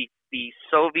the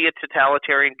Soviet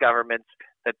totalitarian governments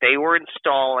that they were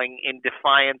installing in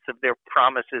defiance of their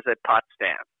promises at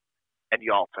Potsdam and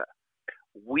Yalta.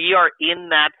 We are in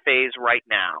that phase right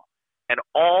now. And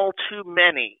all too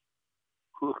many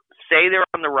who say they're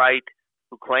on the right,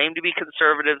 who claim to be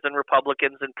conservatives and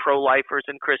Republicans and pro-lifers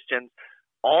and Christians,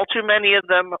 all too many of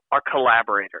them are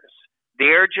collaborators.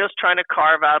 They're just trying to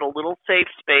carve out a little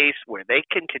safe space where they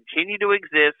can continue to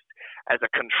exist as a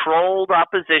controlled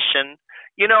opposition.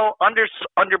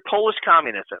 Under Polish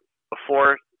communism,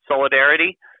 before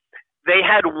Solidarity, they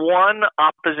had one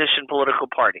opposition political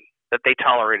party that they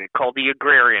tolerated called the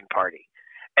Agrarian Party.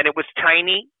 And it was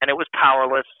tiny and it was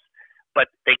powerless, but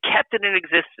they kept it in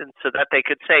existence so that they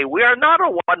could say, we are not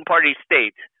a one-party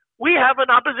state. We have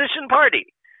an opposition party.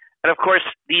 And of course,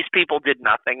 these people did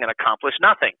nothing and accomplished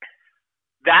nothing.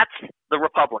 That's the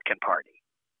Republican Party.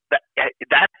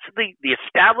 That's the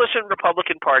establishment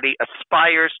Republican Party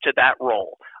aspires to that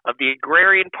role of the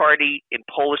Agrarian Party in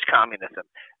Polish communism,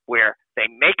 where they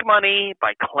make money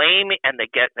by claiming, and they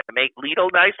lead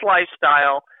a nice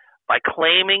lifestyle by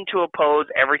claiming to oppose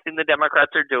everything the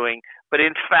Democrats are doing, but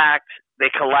in fact,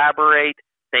 they collaborate,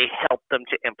 they help them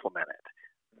to implement it.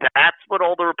 That's what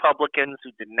all the Republicans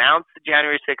who denounced the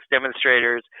January 6th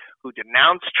demonstrators, who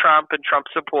denounced Trump and Trump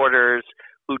supporters,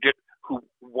 who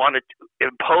wanted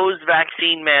to impose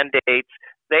vaccine mandates,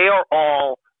 they are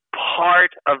all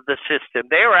part of the system.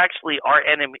 They are actually our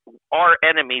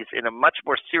enemies in a much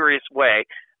more serious way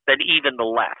than even the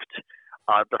left.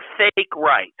 The fake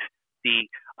right,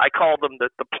 I call them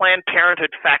the Planned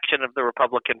Parenthood faction of the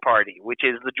Republican Party, which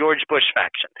is the George Bush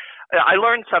faction. I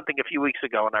learned something a few weeks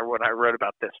ago when I wrote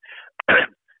about this.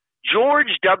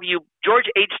 George H.W.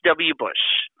 Bush,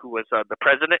 who was the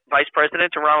vice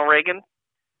president to Ronald Reagan,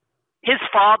 his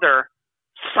father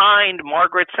signed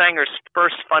Margaret Sanger's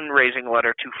first fundraising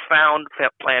letter to found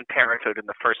Planned Parenthood in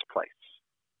the first place.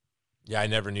 Yeah, I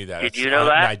never knew that. Did you know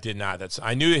that? I did not.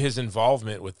 I knew his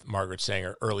involvement with Margaret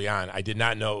Sanger early on. I did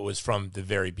not know it was from the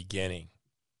very beginning.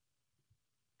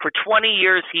 For 20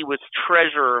 years, he was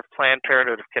treasurer of Planned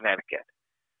Parenthood of Connecticut.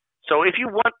 So if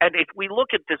we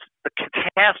look at this, the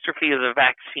catastrophe of the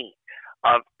vaccine,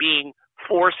 of being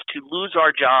forced to lose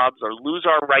our jobs or lose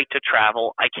our right to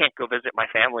travel. I can't go visit my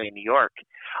family in New York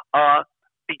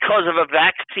because of a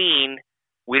vaccine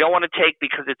we don't want to take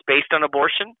because it's based on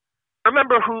abortion.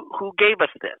 Remember who gave us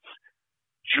this?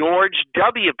 George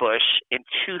W. Bush in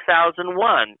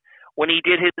 2001 when he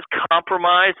did his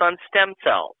compromise on stem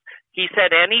cells. He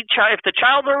said if the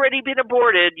child's already been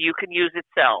aborted, you can use its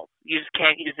cells. You just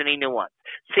can't use any new ones.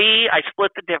 See, I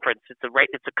split the difference. It's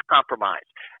a compromise.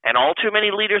 And all too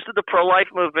many leaders of the pro-life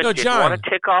movement didn't want to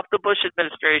tick off the Bush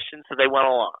administration, so they went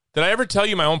along. Did I ever tell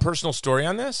you my own personal story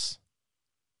on this?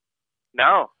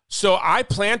 No. So I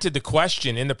planted the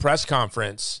question in the press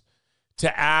conference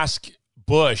to ask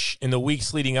Bush in the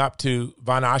weeks leading up to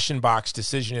von Aschenbach's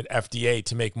decision at FDA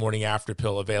to make morning after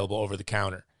pill available over the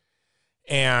counter.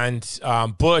 And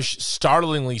Bush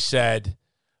startlingly said,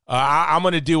 I'm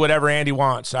going to do whatever Andy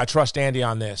wants. I trust Andy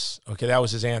on this. Okay, that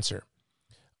was his answer.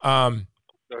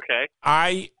 Okay.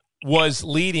 I was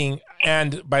leading,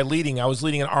 and by leading, I was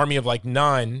leading an army of like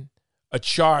none, a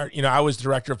chart. I was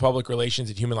director of public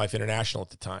relations at Human Life International at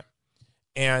the time.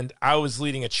 And I was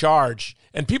leading a charge.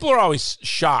 And people are always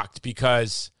shocked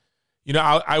because,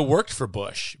 I worked for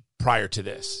Bush prior to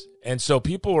this. And so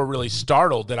people were really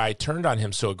startled that I turned on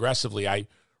him so aggressively. I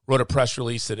wrote a press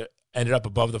release that ended up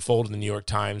above the fold in the New York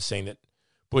Times saying that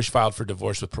Bush filed for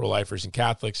divorce with pro-lifers and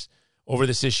Catholics over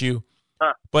this issue.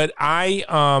 Huh. But I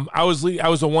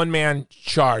was a one-man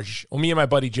charge. Well, me and my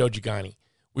buddy Joe Gigani.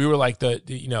 We were like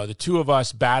the two of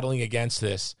us battling against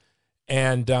this.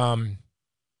 And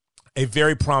a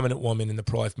very prominent woman in the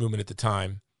pro-life movement at the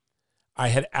time, I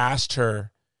had asked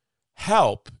her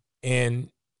help in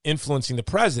influencing the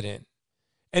president.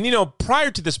 And,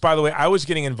 prior to this, by the way, I was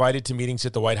getting invited to meetings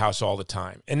at the White House all the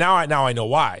time. And now I know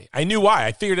why. I knew why.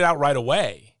 I figured it out right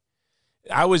away.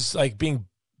 I was like being,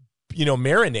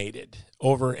 marinated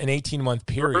over an 18-month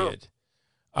period.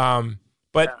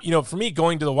 But for me,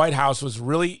 going to the White House was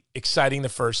really exciting the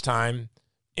first time,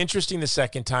 interesting the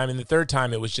second time, and the third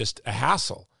time it was just a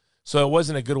hassle. So it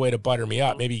wasn't a good way to butter me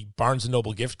up. Maybe Barnes &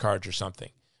 Noble gift cards or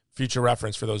something. Future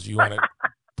reference for those of you who want to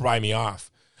buy me off.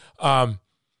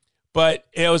 But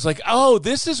it was like, oh,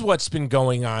 this is what's been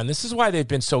going on. This is why they've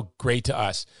been so great to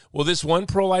us. Well, this one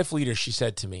pro-life leader, she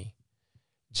said to me,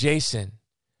 Jason,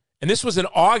 and this was in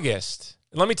August.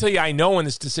 And let me tell you, I know in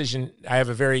this decision, I have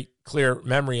a very clear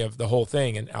memory of the whole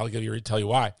thing, and I'll tell you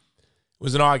why. It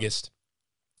was in August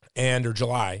or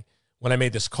July when I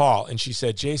made this call, and she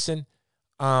said, Jason,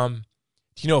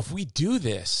 if we do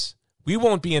this, we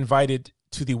won't be invited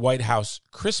to the White House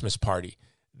Christmas party.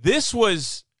 This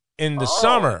was in the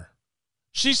summer.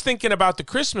 She's thinking about the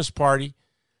Christmas party.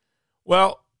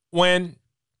 Well, and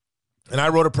I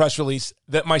wrote a press release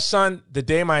that my son, the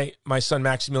day my son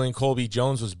Maximilian Colby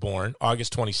Jones was born,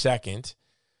 August 22nd,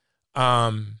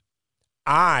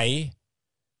 I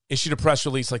issued a press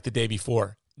release like the day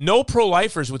before. No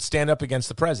pro-lifers would stand up against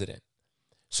the president.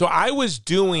 So I was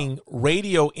doing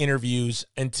radio interviews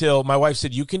until my wife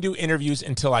said, you can do interviews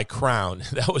until I crown.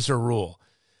 That was her rule.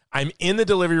 I'm in the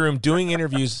delivery room doing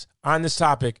interviews on this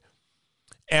topic,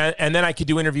 and then I could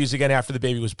do interviews again after the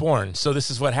baby was born. So this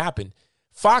is what happened.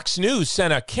 Fox News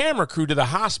sent a camera crew to the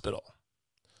hospital.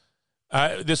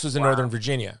 This was in Northern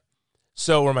Virginia,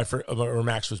 so where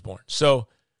Max was born. So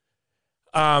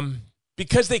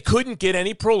because they couldn't get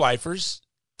any pro-lifers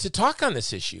to talk on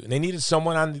this issue, and they needed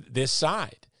someone on this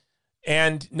side.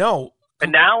 And now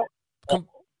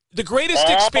the greatest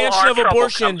expansion of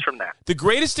abortion the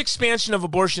greatest expansion of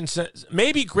abortion,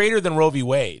 maybe greater than Roe v.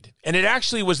 Wade, and it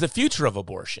actually was the future of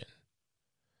abortion.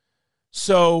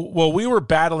 So while we were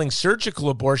battling surgical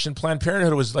abortion, Planned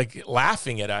Parenthood was like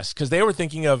laughing at us because they were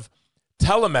thinking of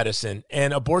telemedicine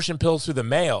and abortion pills through the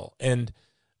mail, and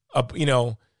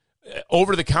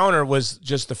over the counter was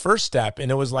just the first step,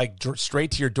 and it was like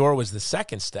straight to your door was the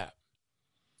second step.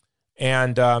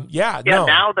 And Now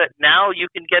you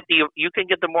can get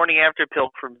the morning after pill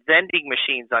from vending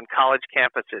machines on college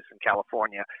campuses in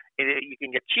California. You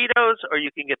can get Cheetos or you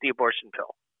can get the abortion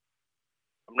pill.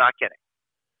 I'm not kidding.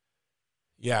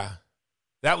 Yeah,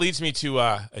 that leads me to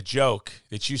a joke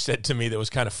that you said to me that was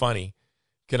kind of funny.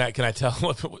 Can I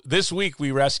tell? This week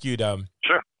we rescued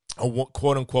Sure. a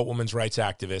quote unquote women's rights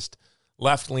activist,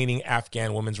 left-leaning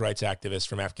Afghan women's rights activist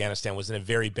from Afghanistan, was in a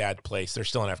very bad place. They're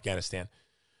still in Afghanistan.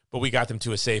 But we got them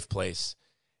to a safe place,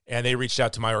 and they reached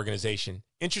out to my organization.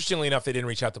 Interestingly enough, they didn't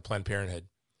reach out to Planned Parenthood,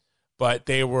 but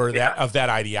they were of that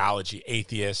ideology,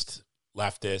 atheist,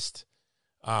 leftist,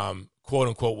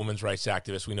 quote-unquote women's rights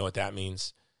activist. We know what that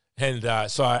means. And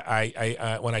so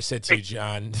I when I said to you,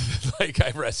 John, like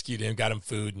I rescued him, got him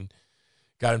food, and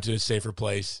got him to a safer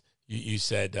place, you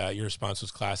said your response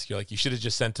was classic. You're like, you should have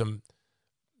just sent him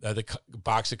the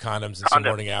box of condoms and some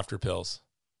morning after pills.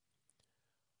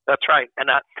 That's right. And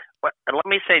let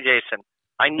me say, Jason,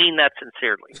 I mean that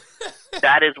sincerely.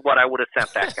 That is what I would have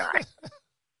sent that guy.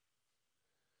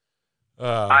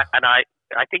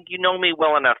 I think you know me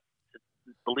well enough to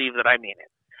believe that I mean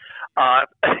it.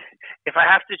 If I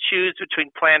have to choose between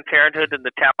Planned Parenthood and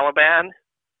the Taliban,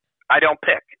 I don't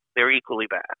pick. They're equally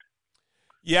bad.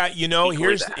 Yeah,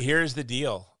 here's the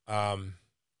deal.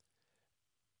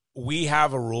 We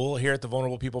have a rule here at the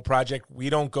Vulnerable People Project. We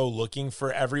don't go looking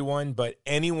for everyone, but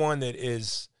anyone that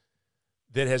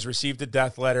has received a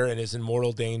death letter and is in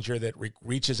mortal danger that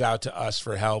reaches out to us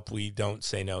for help, we don't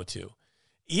say no to.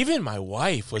 Even my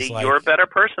wife was like, "You're a better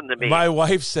person than me." My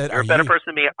wife said, "You're a better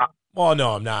person than me." Well,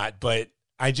 no, I'm not, but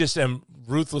I just am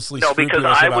ruthlessly scrupulous because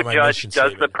I about would my judge mission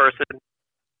does statement. the person.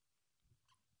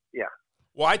 Yeah.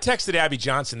 Well, I texted Abby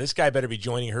Johnson. This guy better be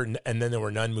joining her, and then there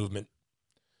were none movement.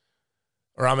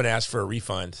 Or I'm going to ask for a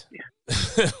refund. Yeah.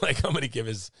 Like I'm going to give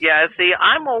his. Yeah, see,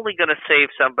 I'm only going to save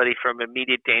somebody from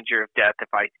immediate danger of death if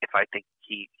I think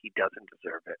he doesn't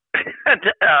deserve it. And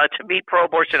to me,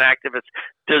 pro-abortion activists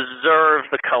deserve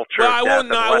the culture. Well, of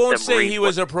death I won't say he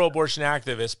was a pro-abortion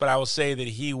activist, but I will say that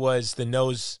he was the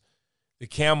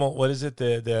camel. What is it?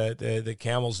 The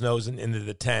camel's nose into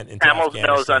the tent. Camel's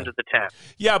nose under the tent.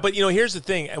 Yeah, but here's the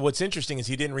thing. What's interesting is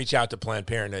he didn't reach out to Planned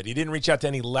Parenthood. He didn't reach out to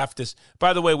any leftist.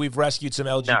 By the way, we've rescued some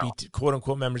LGBT quote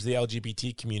unquote members of the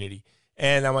LGBT community,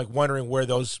 and I'm like wondering where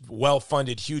those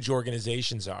well-funded huge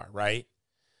organizations are, right?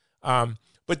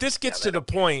 But this gets to the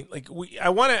point. Like I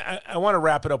want to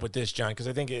wrap it up with this, John, because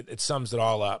I think it sums it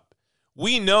all up.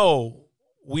 We know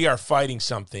we are fighting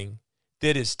something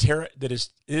that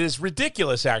is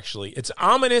ridiculous, actually. It's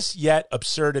ominous yet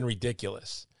absurd and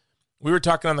ridiculous. We were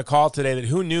talking on the call today that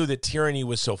who knew that tyranny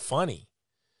was so funny?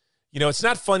 It's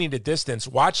not funny at a distance.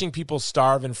 Watching people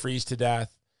starve and freeze to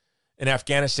death in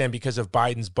Afghanistan because of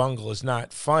Biden's bungle is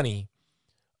not funny.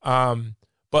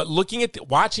 But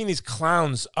watching these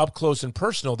clowns up close and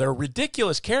personal, they're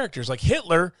ridiculous characters. Like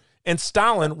Hitler and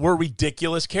Stalin were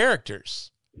ridiculous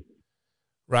characters,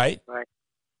 right? Right.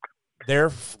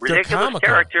 They're ridiculous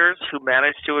characters who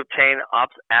managed to obtain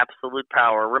absolute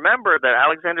power. Remember that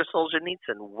Alexander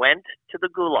Solzhenitsyn went to the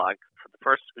Gulag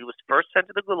he was first sent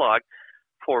to the Gulag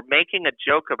for making a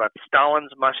joke about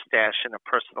Stalin's mustache in a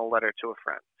personal letter to a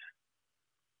friend.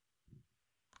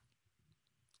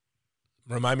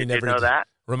 Remind me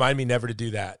never to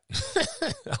do that.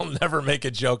 I'll never make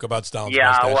a joke about Stalin's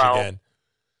mustache again.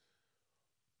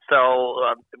 So,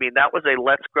 that was a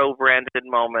Let's Go branded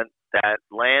moment that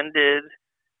landed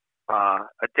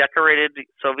a decorated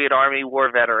Soviet Army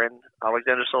war veteran,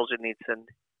 Alexander Solzhenitsyn,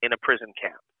 in a prison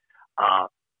camp.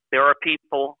 There are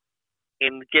people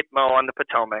in Gitmo on the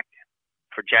Potomac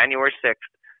for January 6th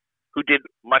who did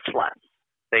much less.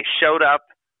 They showed up,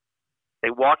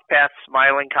 they walked past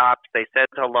smiling cops, they said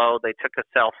hello, they took a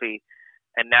selfie,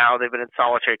 and now they've been in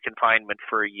solitary confinement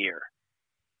for a year.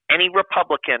 Any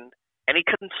Republican, any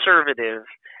conservative,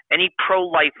 any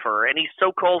pro-lifer, any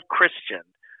so-called Christian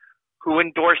who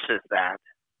endorses that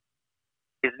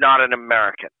is not an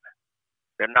American.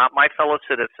 They're not my fellow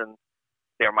citizen.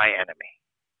 They're my enemy.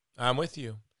 I'm with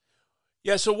you.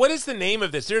 Yeah, so what is the name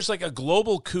of this? There's like a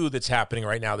global coup that's happening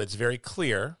right now that's very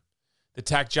clear. The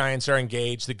tech giants are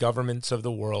engaged, the governments of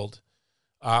the world,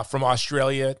 from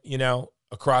Australia,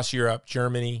 across Europe,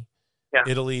 Germany,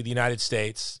 Italy, the United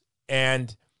States.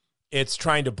 And It's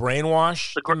trying to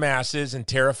brainwash the masses and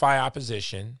terrify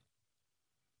opposition.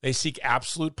 They seek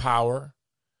absolute power.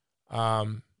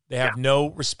 They have no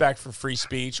respect for free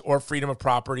speech or freedom of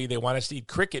property. They want us to eat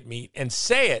cricket meat and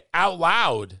say it out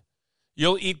loud.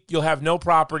 You'll have no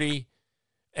property,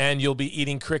 and you'll be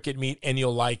eating cricket meat, and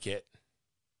you'll like it.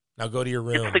 Now go to your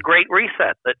room. It's the Great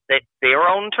Reset. Their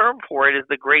own term for it is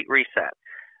the Great Reset.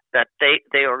 That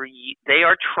they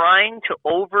are trying to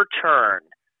overturn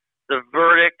the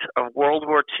verdict of World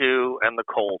War II and the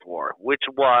Cold War, which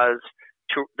was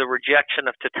the rejection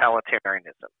of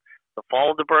totalitarianism. The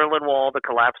fall of the Berlin Wall, the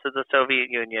collapse of the Soviet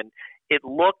Union, it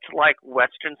looked like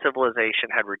Western civilization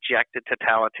had rejected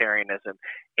totalitarianism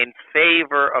in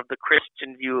favor of the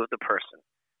Christian view of the person.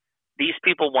 These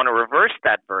people want to reverse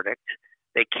that verdict.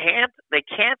 They can't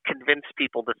convince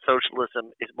people that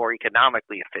socialism is more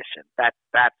economically efficient. That's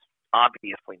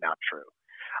obviously not true.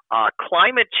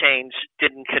 Climate change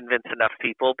didn't convince enough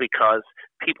people because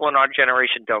people in our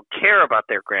generation don't care about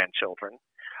their grandchildren.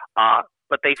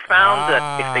 But they found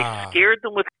that if they scared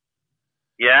them with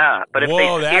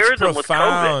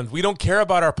COVID, we don't care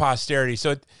about our posterity,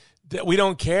 so we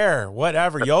don't care.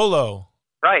 Whatever, YOLO.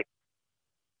 Right.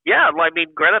 Yeah, well, I mean,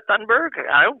 Greta Thunberg.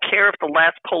 I don't care if the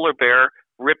last polar bear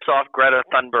rips off Greta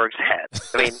Thunberg's head.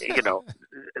 I mean, you know,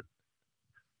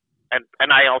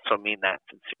 and I also mean that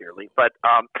sincerely. But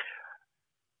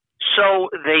so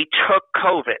they took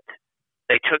COVID.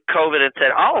 They took COVID and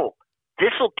said, "Oh,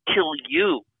 this will kill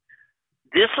you.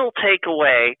 This will take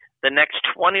away the next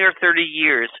 20 or 30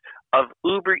 years of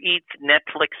Uber Eats,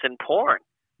 Netflix, and porn.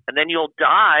 And then you'll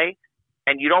die,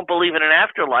 and you don't believe in an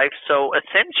afterlife. So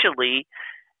essentially,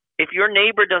 if your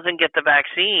neighbor doesn't get the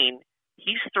vaccine,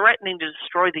 he's threatening to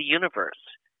destroy the universe.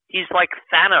 He's like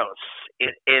Thanos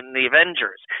in the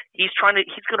Avengers. He's going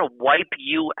to wipe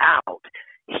you out.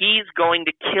 He's going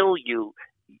to kill you.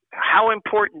 How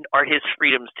important are his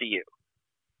freedoms to you?"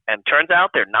 And turns out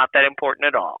they're not that important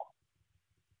at all.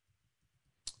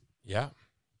 Yeah.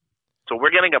 So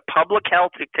we're getting a public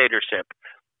health dictatorship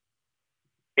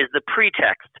is the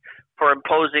pretext for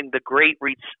imposing the Great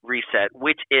Reset,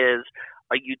 which is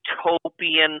a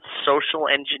utopian social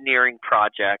engineering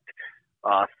project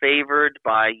favored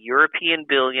by European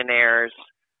billionaires,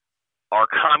 our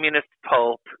communist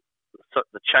pope,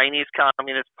 the Chinese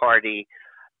Communist Party,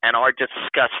 and our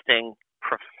disgusting,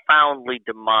 profoundly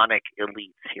demonic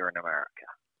elites here in America.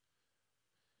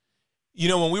 You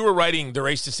know, when we were writing The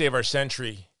Race to Save Our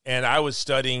Century, and I was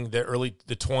studying the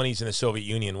 20s in the Soviet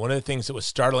Union, one of the things that was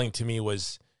startling to me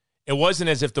was it wasn't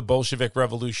as if the Bolshevik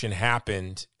Revolution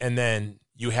happened and then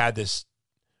you had this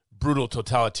brutal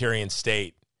totalitarian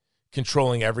state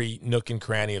controlling every nook and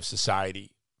cranny of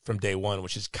society from day one,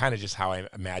 which is kind of just how I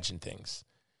imagine things.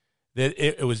 That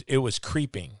it was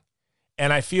creeping.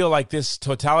 And I feel like this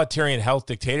totalitarian health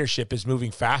dictatorship is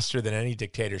moving faster than any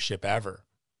dictatorship ever.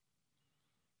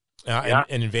 And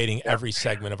invading every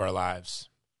segment of our lives.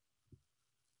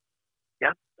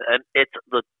 Yeah, and it's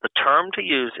the term to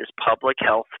use is public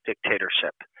health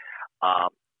dictatorship.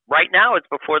 Right now, it's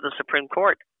before the Supreme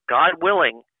Court. God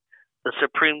willing, the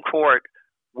Supreme Court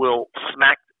will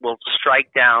strike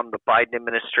down the Biden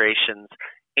administration's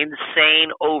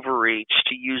insane overreach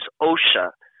to use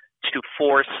OSHA to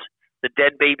force the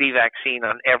dead baby vaccine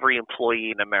on every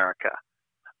employee in America.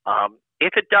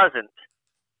 If it doesn't,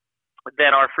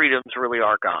 then our freedoms really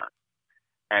are gone.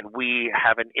 And we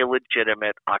have an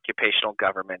illegitimate occupational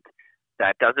government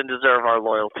that doesn't deserve our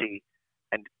loyalty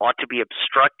and ought to be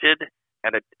obstructed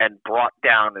and brought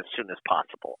down as soon as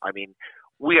possible. I mean,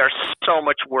 we are so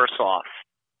much worse off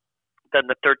than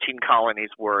the 13 colonies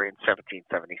were in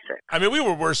 1776. I mean, we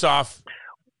were worse off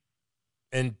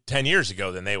in 10 years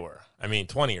ago than they were. I mean,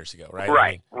 20 years ago, right?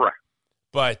 Right.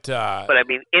 But I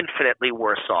mean, infinitely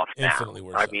worse off now. Infinitely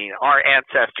worse. I mean, our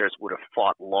ancestors would have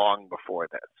fought long before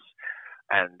this.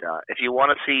 And if you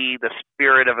want to see the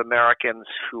spirit of Americans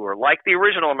who are like the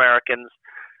original Americans,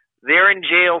 they're in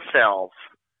jail cells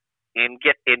in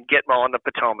Gitmo on the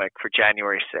Potomac for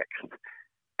January 6th.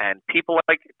 And people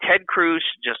like Ted Cruz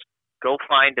should just go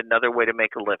find another way to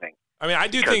make a living. I mean, I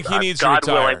do think he needs to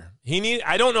retire.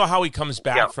 I don't know how he comes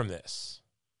back from this.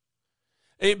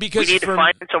 Because we need to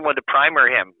find someone to primer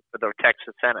him for the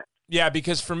Texas Senate. Yeah,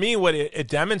 because for me, what it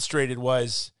demonstrated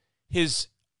was his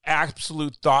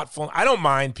absolute thoughtful. I don't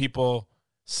mind people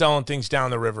selling things down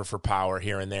the river for power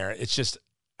here and there. It's just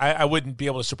I wouldn't be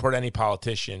able to support any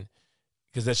politician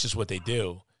because that's just what they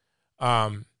do.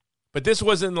 But this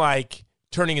wasn't like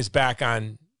turning his back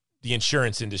on the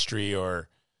insurance industry or,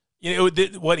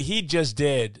 what he just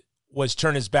did was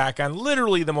turn his back on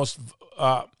literally the most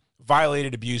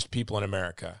violated, abused people in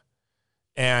America.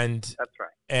 And that's right.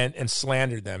 and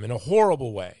slandered them in a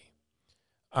horrible way.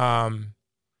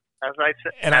 As I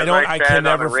said, and I can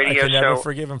never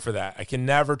forgive him for that. I can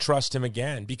never trust him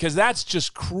again because that's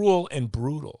just cruel and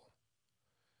brutal.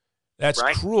 That's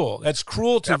right. cruel. That's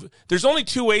cruel to. Yep. There's only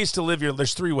two ways to live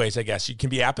there's three ways, I guess. You can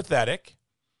be apathetic,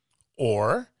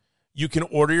 or you can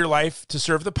order your life to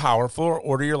serve the powerful, or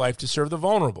order your life to serve the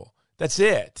vulnerable. That's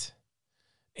it.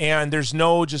 And there's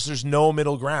no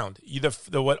middle ground.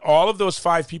 What all of those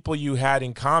five people you had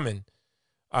in common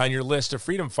on your list of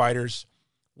freedom fighters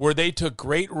were they took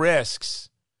great risks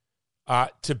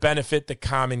to benefit the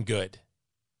common good,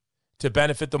 to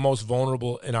benefit the most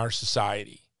vulnerable in our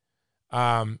society.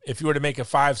 If you were to make a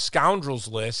 5 scoundrels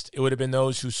list, it would have been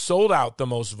those who sold out the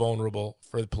most vulnerable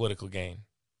for the political gain.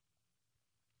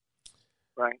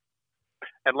 Right.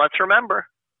 And let's remember,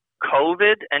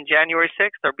 COVID and January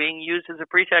 6th are being used as a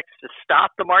pretext to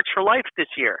stop the March for Life this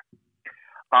year.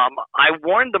 I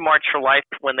warned the March for Life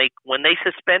when they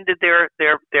suspended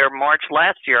their march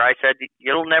last year. I said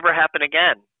it'll never happen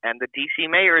again, and the D.C.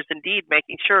 mayor is indeed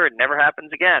making sure it never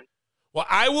happens again. Well,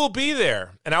 I will be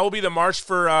there, and I will be the March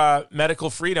for Medical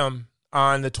Freedom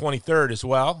on the 23rd as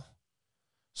well.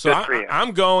 So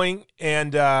I'm going,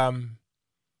 and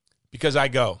because I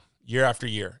go year after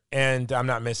year, and I'm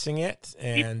not missing it.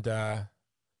 And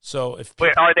so if people,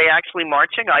 wait, are they actually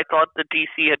marching? I thought the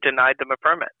D.C. had denied them a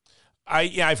permit.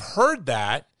 I've heard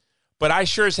that, but I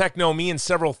sure as heck know me and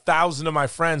several thousand of my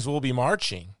friends will be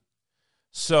marching.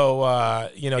 So,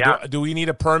 do we need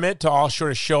a permit to all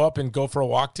sort of show up and go for a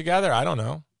walk together? I don't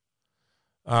know.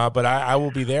 But I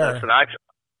will be there. Listen,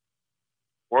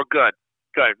 we're good.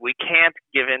 Good. We can't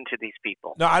give in to these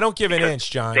people. No, I don't give an inch,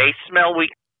 John. They smell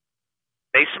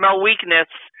weakness,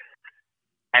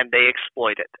 and they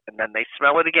exploit it. And then they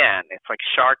smell it again. It's like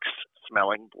sharks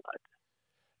smelling blood.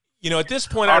 At this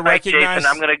point, I recognize.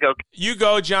 Jason, I'm going to go. You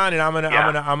go, John, and I'm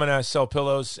gonna sell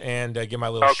pillows and give my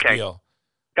little spiel.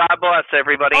 God bless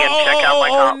everybody, and check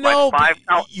out my 5.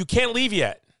 No, you can't leave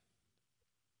yet.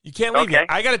 You can't leave yet.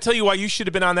 I got to tell you why you should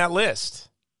have been on that list.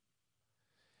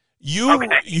 You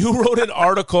wrote an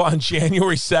article on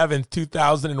January 7th,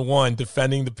 2001,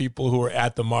 defending the people who were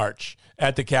at the march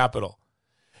at the Capitol,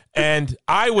 and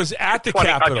I was at the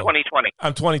Capitol. 2020.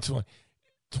 I'm 2020.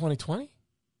 2020.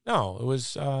 No, it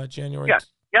was January. Yeah,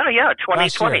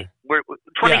 2020. We're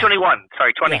 2021. Yeah.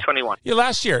 Sorry, 2021. Yeah,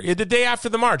 last year. The day after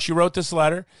the march, you wrote this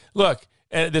letter. Look,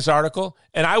 this article,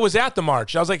 and I was at the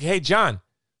march. I was like, hey, John,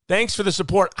 thanks for the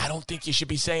support. I don't think you should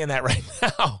be saying that right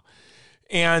now.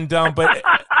 And, but,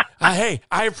 hey,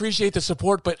 I appreciate the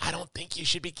support, but I don't think you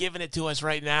should be giving it to us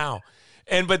right now.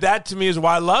 But that to me is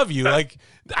why I love you. Like,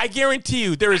 I guarantee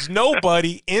you, there is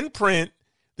nobody in print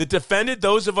that defended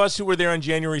those of us who were there on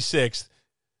January 6th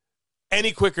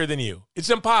any quicker than you. It's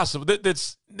impossible.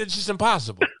 That's just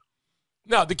impossible.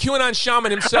 No, the QAnon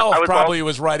shaman himself probably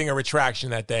was writing a retraction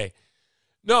that day.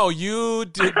 No, you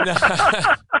did not.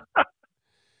 I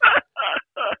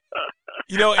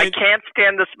can't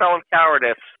stand the smell of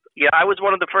cowardice. Yeah, I was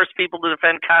one of the first people to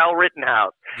defend Kyle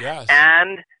Rittenhouse. Yes.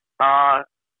 And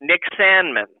Nick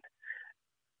Sandmann.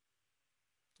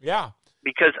 Yeah.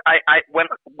 Because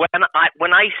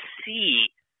when I see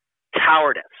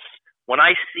cowardice, when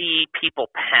I see people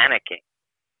panicking,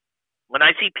 when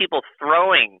I see people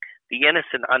throwing the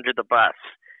innocent under the bus,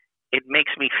 it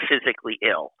makes me physically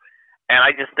ill. And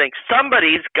I just think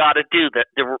somebody's got to do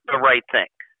the right thing.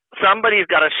 Somebody's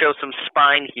got to show some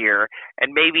spine here,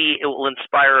 and maybe it will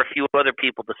inspire a few other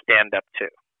people to stand up too.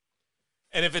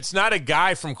 And if it's not a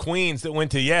guy from Queens that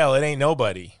went to Yale, it ain't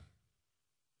nobody.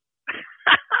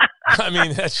 I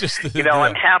mean, that's just the deal.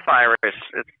 I'm half Irish.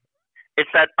 It's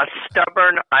that a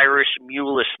stubborn Irish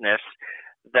mulishness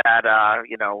that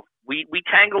we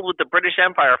tangled with the British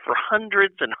Empire for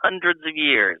hundreds and hundreds of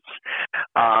years.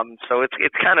 So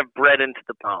it's kind of bred into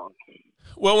the bone.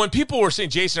 Well, when people were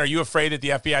saying, Jason, are you afraid that the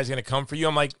FBI is going to come for you?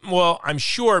 I'm like, well, I'm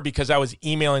sure, because I was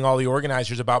emailing all the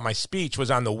organizers about my speech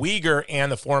was on the Uyghur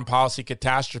and the foreign policy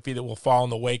catastrophe that will fall in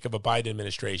the wake of a Biden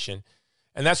administration.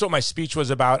 And that's what my speech was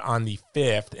about on the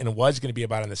 5th and was going to be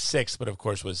about on the 6th, but of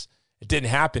course it didn't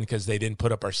happen because they didn't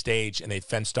put up our stage and they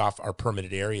fenced off our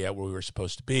permitted area where we were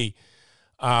supposed to be.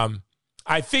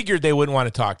 I figured they wouldn't want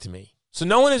to talk to me. So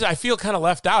I feel kind of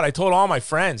left out. I told all my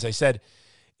friends, I said,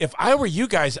 if I were you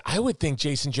guys, I would think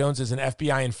Jason Jones is an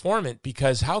FBI informant,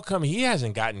 because how come he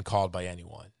hasn't gotten called by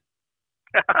anyone?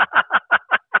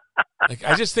 Like,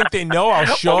 I just think they know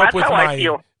I'll show up with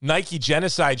my Nike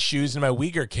genocide shoes and my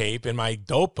Uyghur cape and my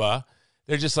dopa.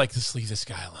 They're just like, just leave this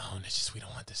guy alone. It's just, we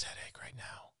don't want this headache right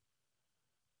now.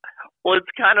 Well, it's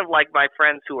kind of like my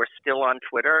friends who are still on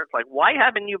Twitter. It's like, why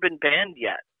haven't you been banned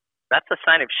yet? That's a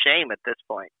sign of shame at this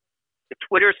point. If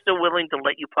Twitter's still willing to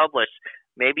let you publish,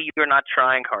 maybe you're not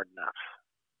trying hard enough.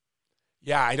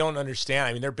 Yeah, I don't understand.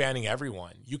 I mean, they're banning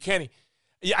everyone. You can't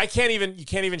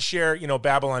even share,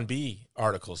 Babylon Bee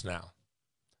articles now.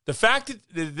 The fact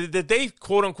that they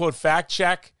quote unquote fact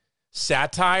check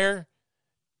satire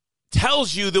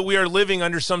tells you that we are living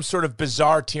under some sort of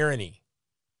bizarre tyranny.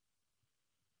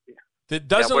 That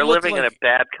doesn't we're look living like, in a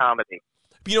bad comedy.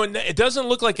 It doesn't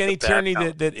look like any tyranny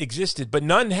comedy. that existed, but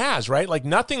none has, right? Like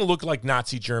nothing looked like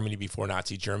Nazi Germany before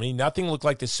Nazi Germany. Nothing looked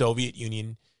like the Soviet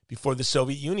Union before the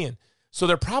Soviet Union. So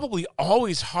they're probably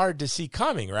always hard to see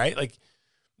coming, right? Like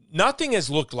nothing has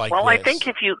looked like this. Well, I think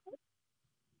if you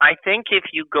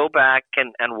go back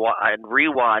and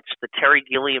rewatch the Terry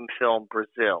Gilliam film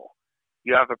Brazil,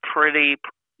 you have a pretty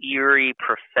eerie,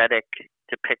 prophetic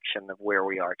depiction of where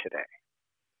we are today.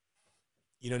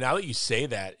 Now that you say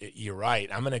that, you're right.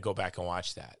 I'm going to go back and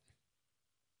watch that.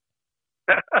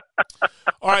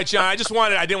 All right, John, I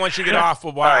didn't want you to get off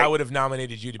of why I would have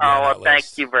nominated you to be on that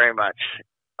list. Thank you very much.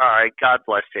 All right, God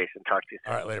bless, Jason. Talk to you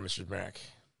soon. All right, later, Mr. Zmirak.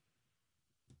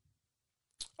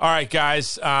 All right,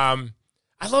 guys. I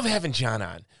love having John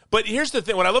on. But here's the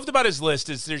thing. What I loved about his list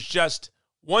is there's just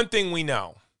one thing we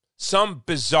know. Some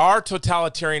bizarre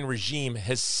totalitarian regime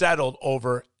has settled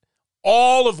over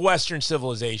all of Western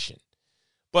civilization.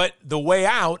 But the way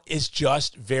out is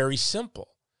just very simple.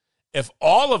 If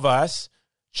all of us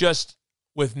just,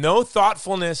 with no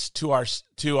thoughtfulness to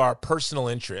our personal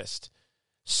interest,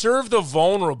 serve the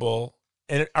vulnerable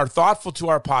and are thoughtful to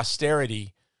our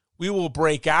posterity, we will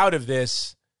break out of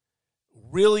this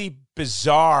really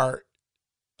bizarre,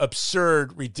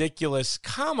 absurd, ridiculous,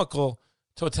 comical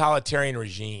totalitarian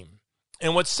regime.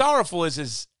 And what's sorrowful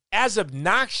is as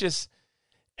obnoxious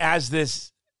as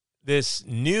this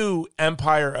new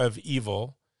empire of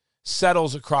evil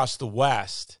settles across the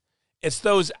West, it's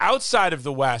those outside of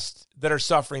the West that are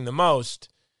suffering the most.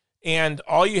 And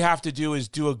all you have to do is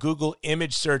do a Google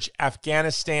image search,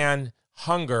 Afghanistan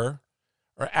hunger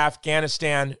or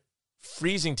Afghanistan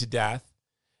freezing to death,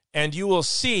 and you will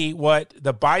see what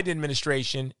the Biden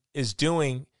administration is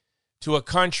doing to a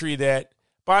country that,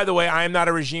 by the way, I am not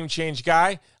a regime change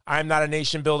guy. I'm not a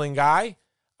nation building guy.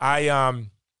 I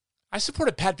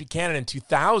supported Pat Buchanan in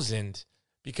 2000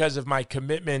 because of my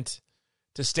commitment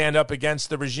to stand up against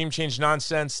the regime change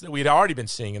nonsense that we had already been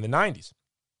seeing in the 90s.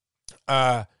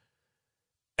 And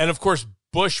of course,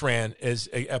 Bush ran as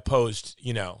opposed,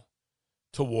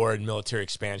 to war and military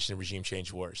expansion and regime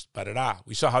change wars.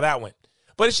 We saw how that went.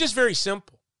 But it's just very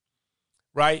simple,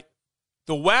 right?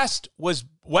 The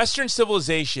Western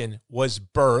civilization was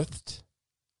birthed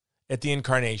at the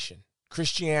incarnation.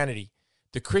 Christianity,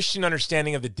 the Christian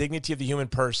understanding of the dignity of the human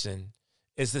person,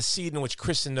 is the seed in which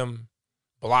Christendom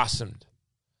blossomed.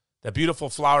 The beautiful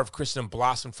flower of Christendom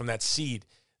blossomed from that seed,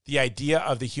 the idea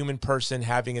of the human person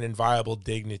having an inviolable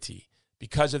dignity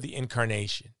because of the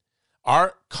incarnation.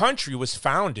 Our country was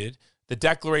founded, the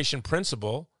Declaration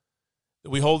principle, that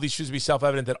we hold these truths to be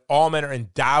self-evident, that all men are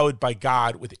endowed by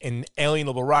God with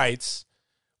inalienable rights.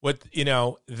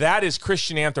 That is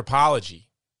Christian anthropology.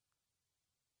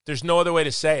 There's no other way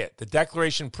to say it. The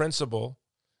Declaration principle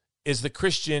is the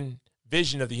Christian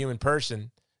vision of the human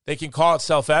person. They can call it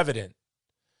self-evident.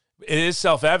 It is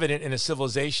self-evident in a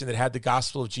civilization that had the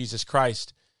gospel of Jesus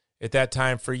Christ at that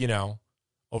time for, over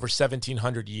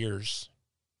 1,700 years.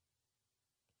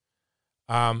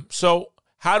 So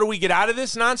how do we get out of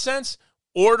this nonsense?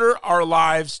 Order our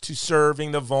lives to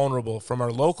serving the vulnerable from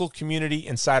our local community,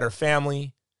 inside our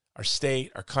family, our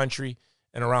state, our country,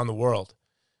 and around the world.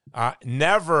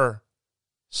 Never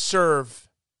serve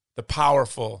the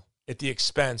powerful at the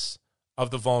expense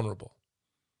of the vulnerable.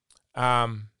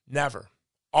 Never.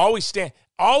 Always stand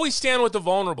with the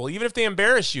vulnerable, even if they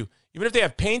embarrass you, even if they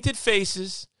have painted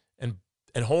faces and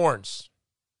horns.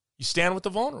 You stand with the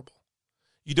vulnerable.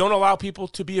 You don't allow people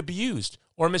to be abused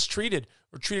or mistreated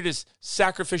or treated as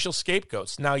sacrificial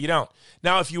scapegoats. Now you don't.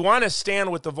 Now, if you want to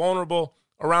stand with the vulnerable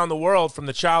around the world, from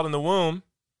the child in the womb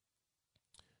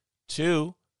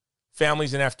to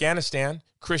families in Afghanistan,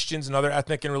 Christians and other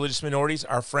ethnic and religious minorities,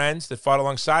 our friends that fought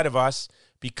alongside of us,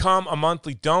 become a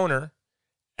monthly donor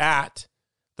at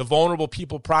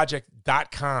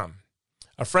thevulnerablepeopleproject.com.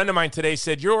 A friend of mine today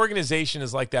said, your organization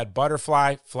is like that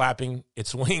butterfly flapping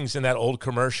its wings in that old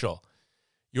commercial.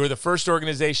 You were the first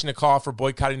organization to call for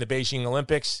boycotting the Beijing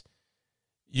Olympics.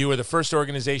 You were the first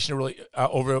organization to really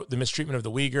over the mistreatment of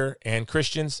the Uyghur and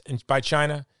Christians by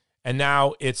China, and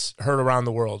now it's heard around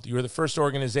the world. You were the first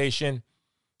organization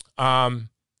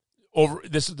over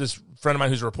this friend of mine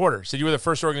who's a reporter said you were the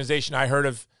first organization I heard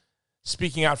of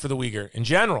speaking out for the Uyghur in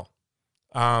general.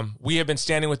 We have been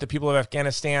standing with the people of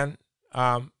Afghanistan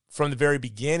from the very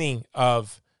beginning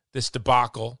of this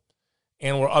debacle,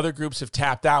 and where other groups have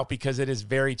tapped out because it is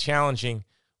very challenging,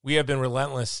 we have been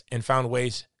relentless and found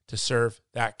ways to serve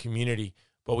that community.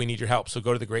 But we need your help. So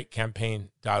go to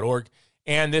thegreatcampaign.org.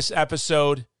 And this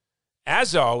episode,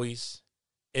 as always,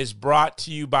 is brought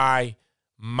to you by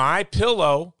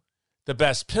MyPillow, the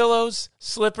best pillows,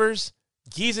 slippers,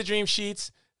 Giza Dream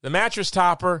Sheets, the mattress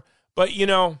topper. But, you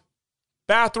know,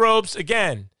 bathrobes,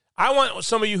 again, I want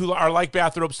some of you who are like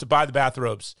bathrobes to buy the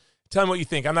bathrobes. Tell me what you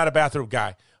think. I'm not a bathrobe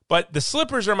guy. But the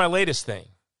slippers are my latest thing.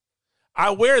 I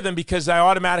wear them because I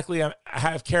automatically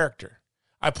have character.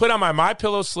 I put on my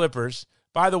MyPillow slippers.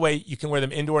 By the way, you can wear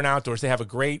them indoor and outdoors. They have a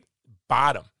great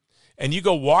bottom. And you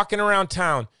go walking around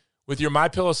town with your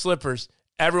MyPillow slippers,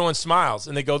 everyone smiles.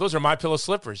 And they go, those are MyPillow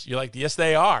slippers. You're like, yes,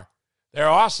 they are. They're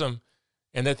awesome.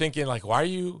 And they're thinking, like, why are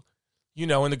you, in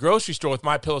the grocery store with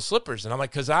MyPillow slippers? And I'm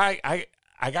like, because I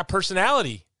got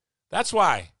personality. That's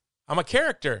why. I'm a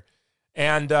character.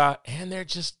 And they're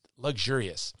just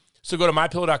luxurious. So go to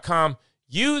MyPillow.com,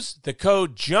 use the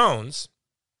code Jones,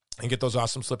 and get those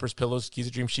awesome slippers, pillows,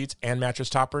 Giza Dream Sheets, and mattress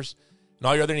toppers, and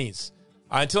all your other needs.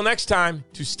 Until next time,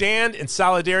 to stand in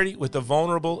solidarity with the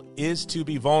vulnerable is to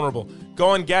be vulnerable.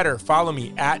 Go and get her. Follow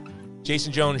me at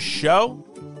Jason Jones Show,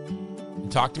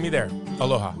 and talk to me there.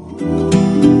 Aloha.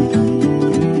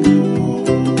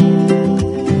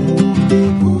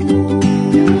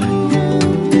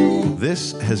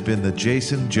 This has been The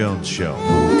Jason Jones Show,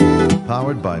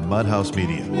 powered by Mudhouse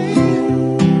Media.